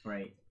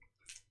 Right.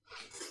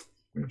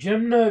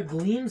 Gemna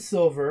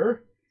Gleamsilver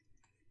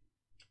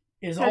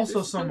is That's also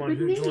a someone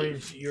stupid who name.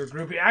 joins your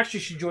group. Actually,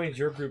 she joins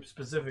your group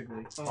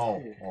specifically.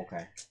 Oh,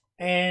 okay.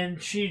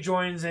 And she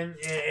joins in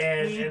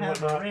and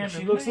have a whatnot.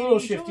 random She looks a little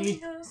lady shifty.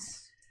 joining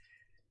us.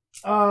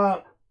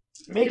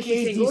 Is Make a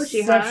she single? Is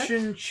she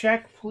deception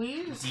check,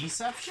 please.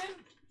 Deception?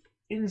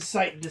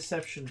 Insight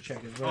deception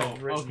check is what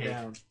I've written okay.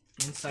 down.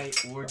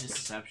 Insight or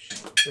deception?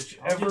 I'll do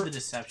Whichever. the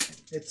deception.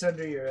 It's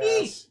under your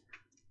ass.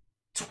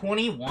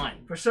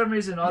 21. For some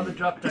reason, all the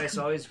drop dice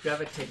always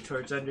gravitate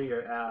towards under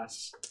your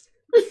ass.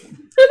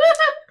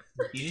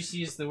 You just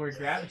used the word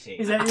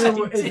gravitate. Is that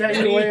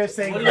your way of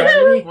saying what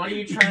gravity? What are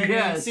you trying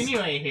Yes. to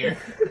insinuate here?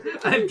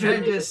 I'm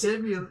trying to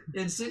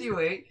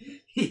insinuate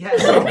he has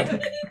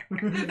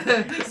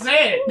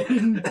Say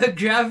it! a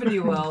gravity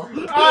well.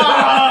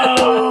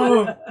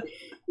 Oh!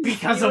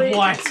 Because of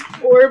what?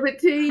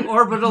 Orbiting.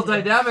 Orbital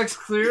dynamics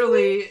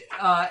clearly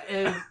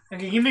Okay,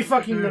 give me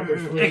fucking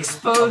numbers. please.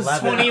 exposed.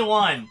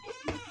 21.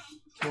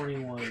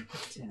 21.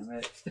 Damn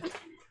it.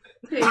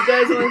 Hey, you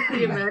guys want to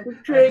see a magic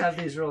I trick? have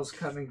these rolls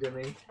coming to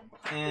me.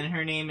 And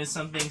her name is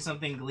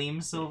something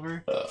Gleam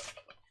Silver.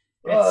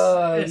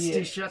 It's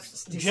yeah.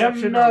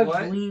 deception or Gemna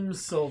what?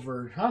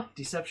 Gleamsilver, huh?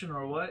 Deception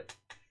or what?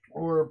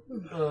 Or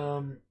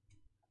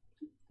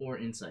Or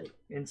Insight.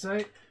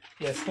 Insight?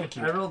 yes, thank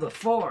I you. rolled a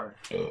 4.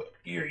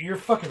 You're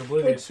fucking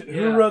oblivious. Yeah.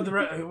 Who wrote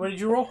the? What did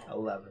you roll?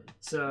 11.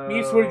 So.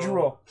 Meeps, what did you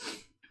roll?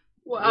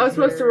 Well, I was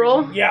supposed to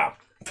roll. Yeah.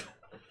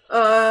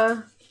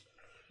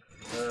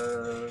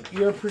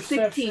 Your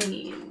perception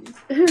 16.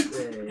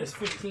 is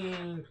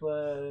 15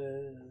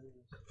 plus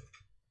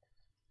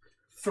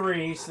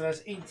 3, so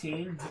that's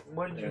 18.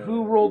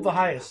 Who rolled the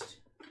highest?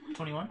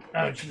 21?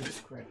 Oh,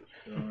 Jesus Christ.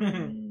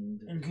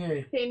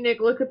 Okay. Hey, Nick,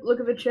 look at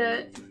the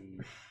chat.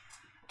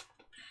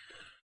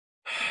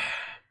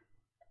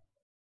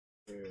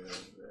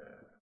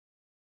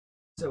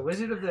 So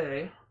Wizard of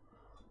Day.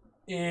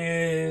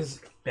 Is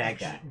Bad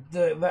guy.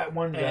 that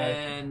one guy.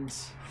 And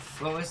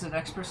what was the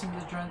next person to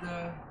join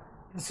the...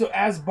 So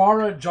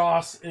Asbara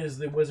Joss is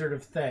the Wizard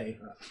of Thay.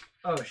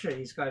 Oh shit,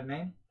 he's got a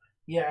name?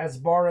 Yeah,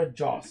 Asbara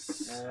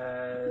Joss.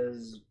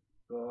 Asbara.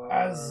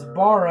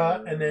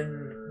 Asbara, and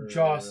then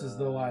Joss is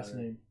the last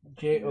name.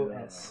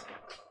 Jos.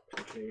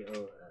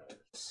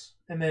 Jos.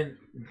 And then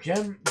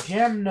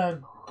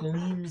Jamna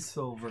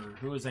Gleamsilver,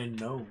 who is a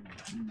gnome.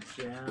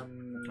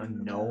 A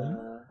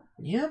gnome?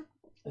 Yep.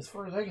 As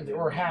far as I can tell.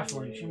 Or a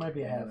halfling. She might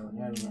be a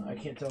halfling. I don't know. I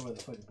can't tell by the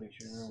fucking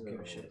picture. I don't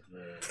give a shit.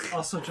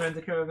 Also joined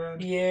the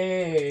caravan?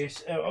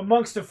 Yes.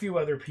 Amongst a few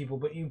other people,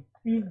 but you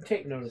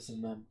take notice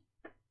of them.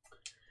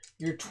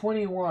 You're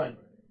 21.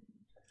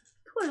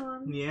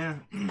 21. Yeah.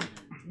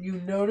 You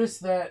notice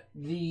that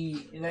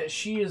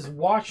she is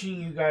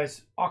watching you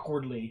guys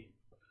awkwardly.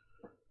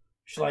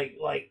 She's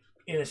like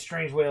in a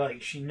strange way,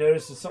 like she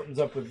notices something's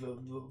up with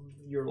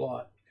your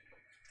lot.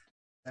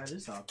 That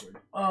is awkward.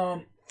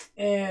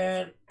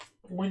 And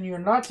when you're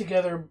not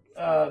together,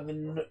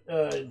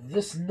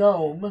 this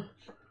gnome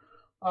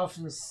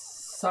often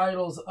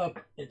sidles up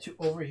to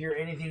overhear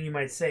anything you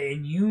might say,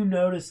 and you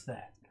notice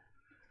that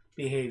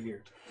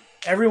behavior.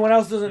 Everyone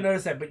else doesn't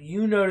notice that, but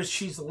you notice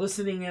she's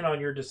listening in on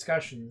your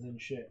discussions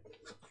and shit.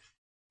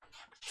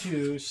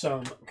 To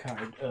some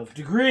kind of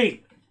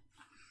degree.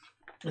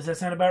 Does that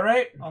sound about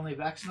right? Only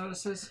Vax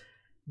notices?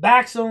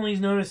 Bax only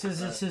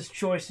notices it's his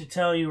choice to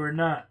tell you or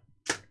not.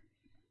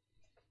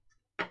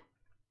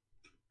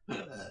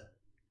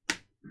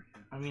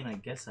 I mean, I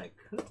guess I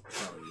could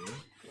tell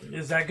you.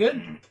 Is that good?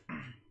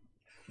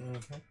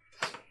 Mm-hmm.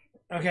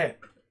 Okay.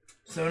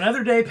 So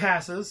another day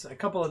passes. A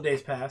couple of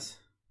days pass.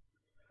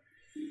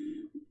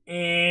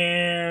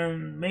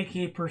 And make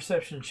a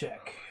perception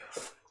check.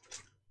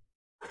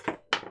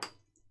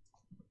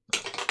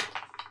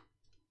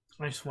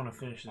 I just want to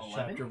finish this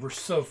 11? chapter. We're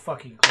so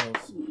fucking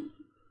close.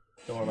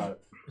 Don't worry about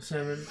it.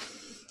 7.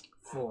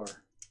 4.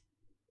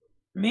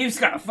 Meve's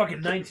got a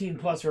fucking 19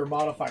 plus her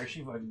modifier.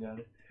 She fucking got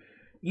it.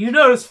 You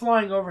notice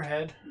flying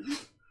overhead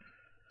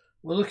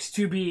what looks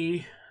to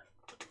be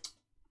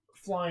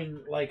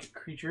flying-like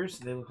creatures.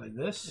 They look like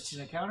this. It's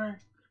an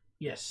encounter?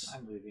 Yes.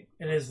 I'm leaving.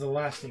 It is the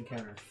last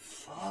encounter.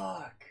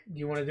 Fuck. Do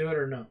you want to do it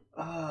or no?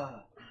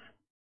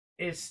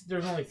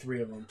 There's only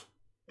 3 of them.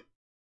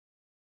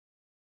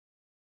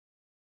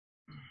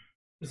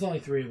 There's only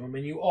 3 of them,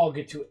 and you all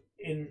get to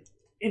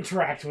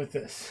interact with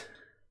this.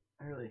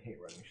 I really hate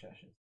running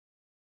sessions.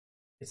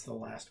 It's the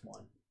last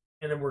one.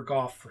 And then we're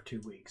off for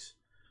 2 weeks.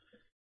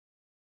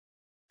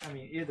 I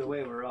mean, either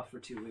way, we're off for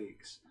 2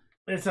 weeks.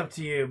 It's up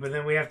to you, but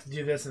then we have to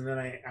do this, and then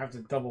I have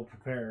to double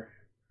prepare.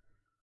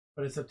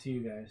 But it's up to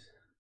you guys.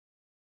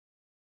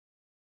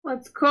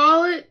 Let's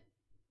call it.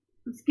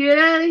 Let's get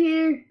out of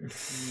here.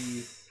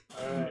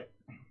 Alright.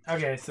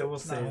 Okay, so we'll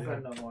Not save fun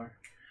it. no more.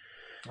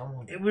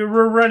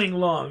 We're running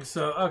long,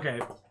 so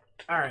okay.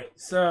 Alright,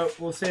 so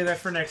we'll save that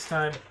for next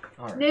time.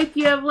 Alright. Nick,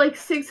 you have like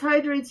 6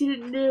 hydrates you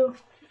didn't do.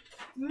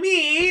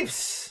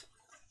 Meeps!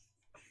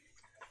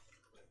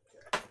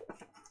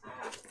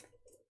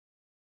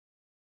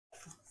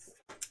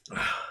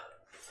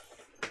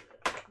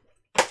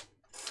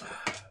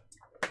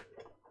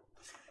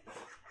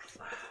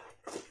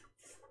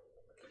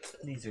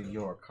 These are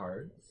your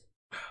cards.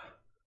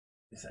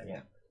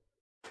 Yeah.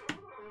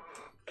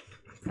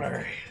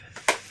 Alright.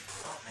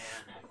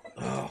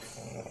 Oh.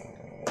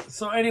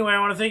 So anyway, I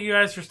want to thank you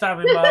guys for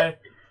stopping by.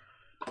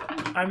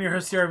 I'm your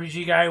host, the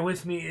RPG guy.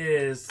 With me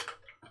is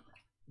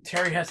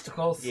Terry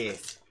Hescticles.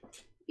 Yes.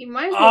 You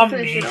might as well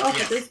finish Omni. it off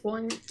Yes. at this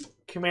point.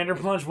 Commander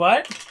Plunge,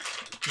 what?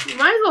 You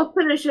might as well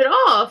finish it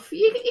off.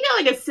 You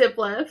got like a sip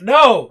left.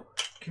 No!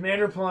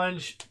 Commander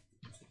Plunge,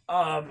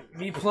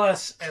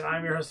 Meeplus, and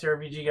I'm your host, the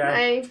RPG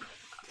guy.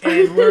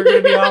 And we're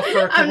going to be off for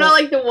a couple... I'm not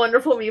like the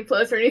wonderful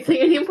Meeplus or anything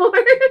anymore.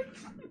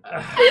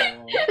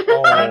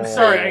 I'm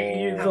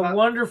sorry. The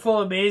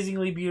wonderful,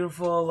 amazingly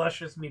beautiful,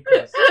 luscious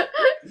Meeplus.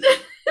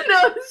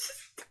 No.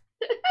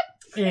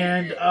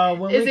 And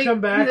when we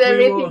come back, does that have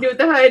we anything will... to do with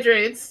the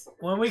hydrates?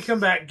 When we come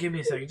back, give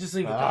me a second. Just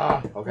leave it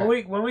there.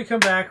 Okay. When we come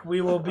back,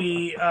 we will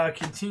be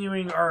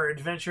continuing our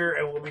adventure,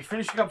 and we'll be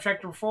finishing up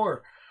chapter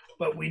 4.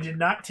 But we did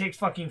not take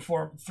fucking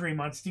 3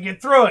 months to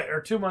get through it,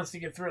 or 2 months to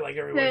get through it, like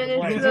everyone Finish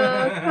complains.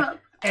 the cup.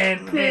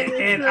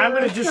 And I'm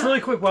gonna just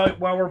really quick while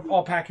we're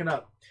all packing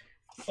up.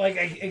 Like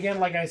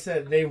I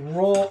said, they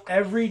roll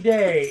every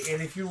day,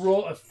 and if you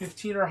roll a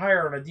 15 or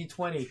higher on a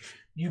d20,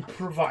 you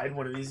provide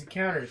one of these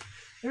encounters.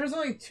 There's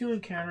only 2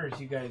 encounters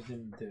you guys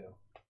didn't do.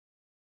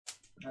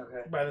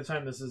 Okay. By the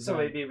time this is So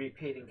done. we'd be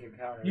repeating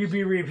encounters. You'd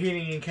be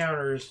repeating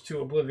encounters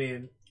to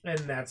oblivion, and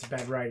that's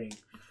bad writing.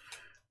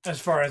 As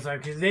far as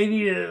I'm concerned, they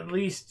needed at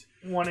least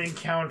 1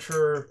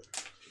 encounter.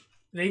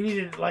 They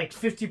needed like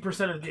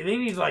 50% of they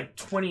needed like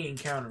 20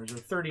 encounters or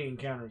 30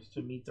 encounters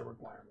to meet the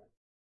requirement.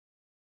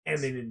 And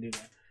they didn't do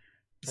that.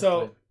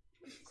 So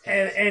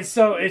and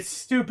so it's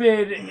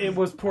stupid, it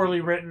was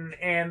poorly written,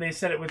 and they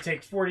said it would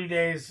take 40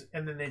 days,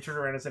 and then they turned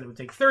around and said it would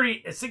take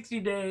 60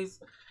 days,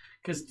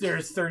 because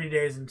there's 30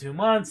 days in 2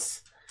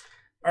 months.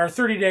 Or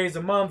 30 days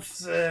a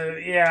month.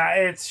 Yeah,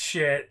 it's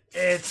shit.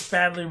 It's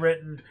badly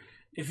written.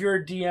 If you're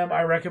a DM,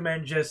 I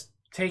recommend just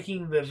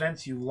taking the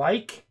events you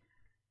like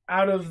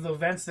out of the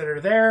events that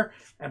are there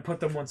and put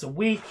them once a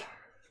week,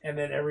 and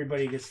then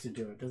everybody gets to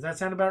do it. Does that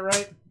sound about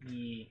right?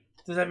 Yeah.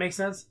 Does that make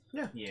sense?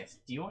 Yes.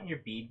 Do you want your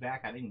bead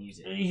back? I didn't use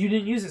it. You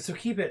didn't use it, so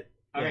keep it.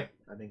 Okay.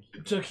 I think.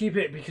 So keep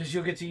it because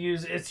you'll get to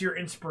use it's your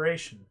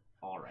inspiration.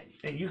 Alrighty.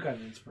 And you got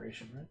an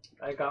inspiration,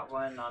 right? I got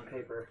one on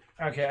paper.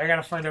 Okay, I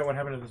gotta find out what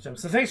happened to the gem.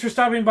 So thanks for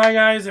stopping by,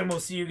 guys, and we'll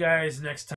see you guys next time.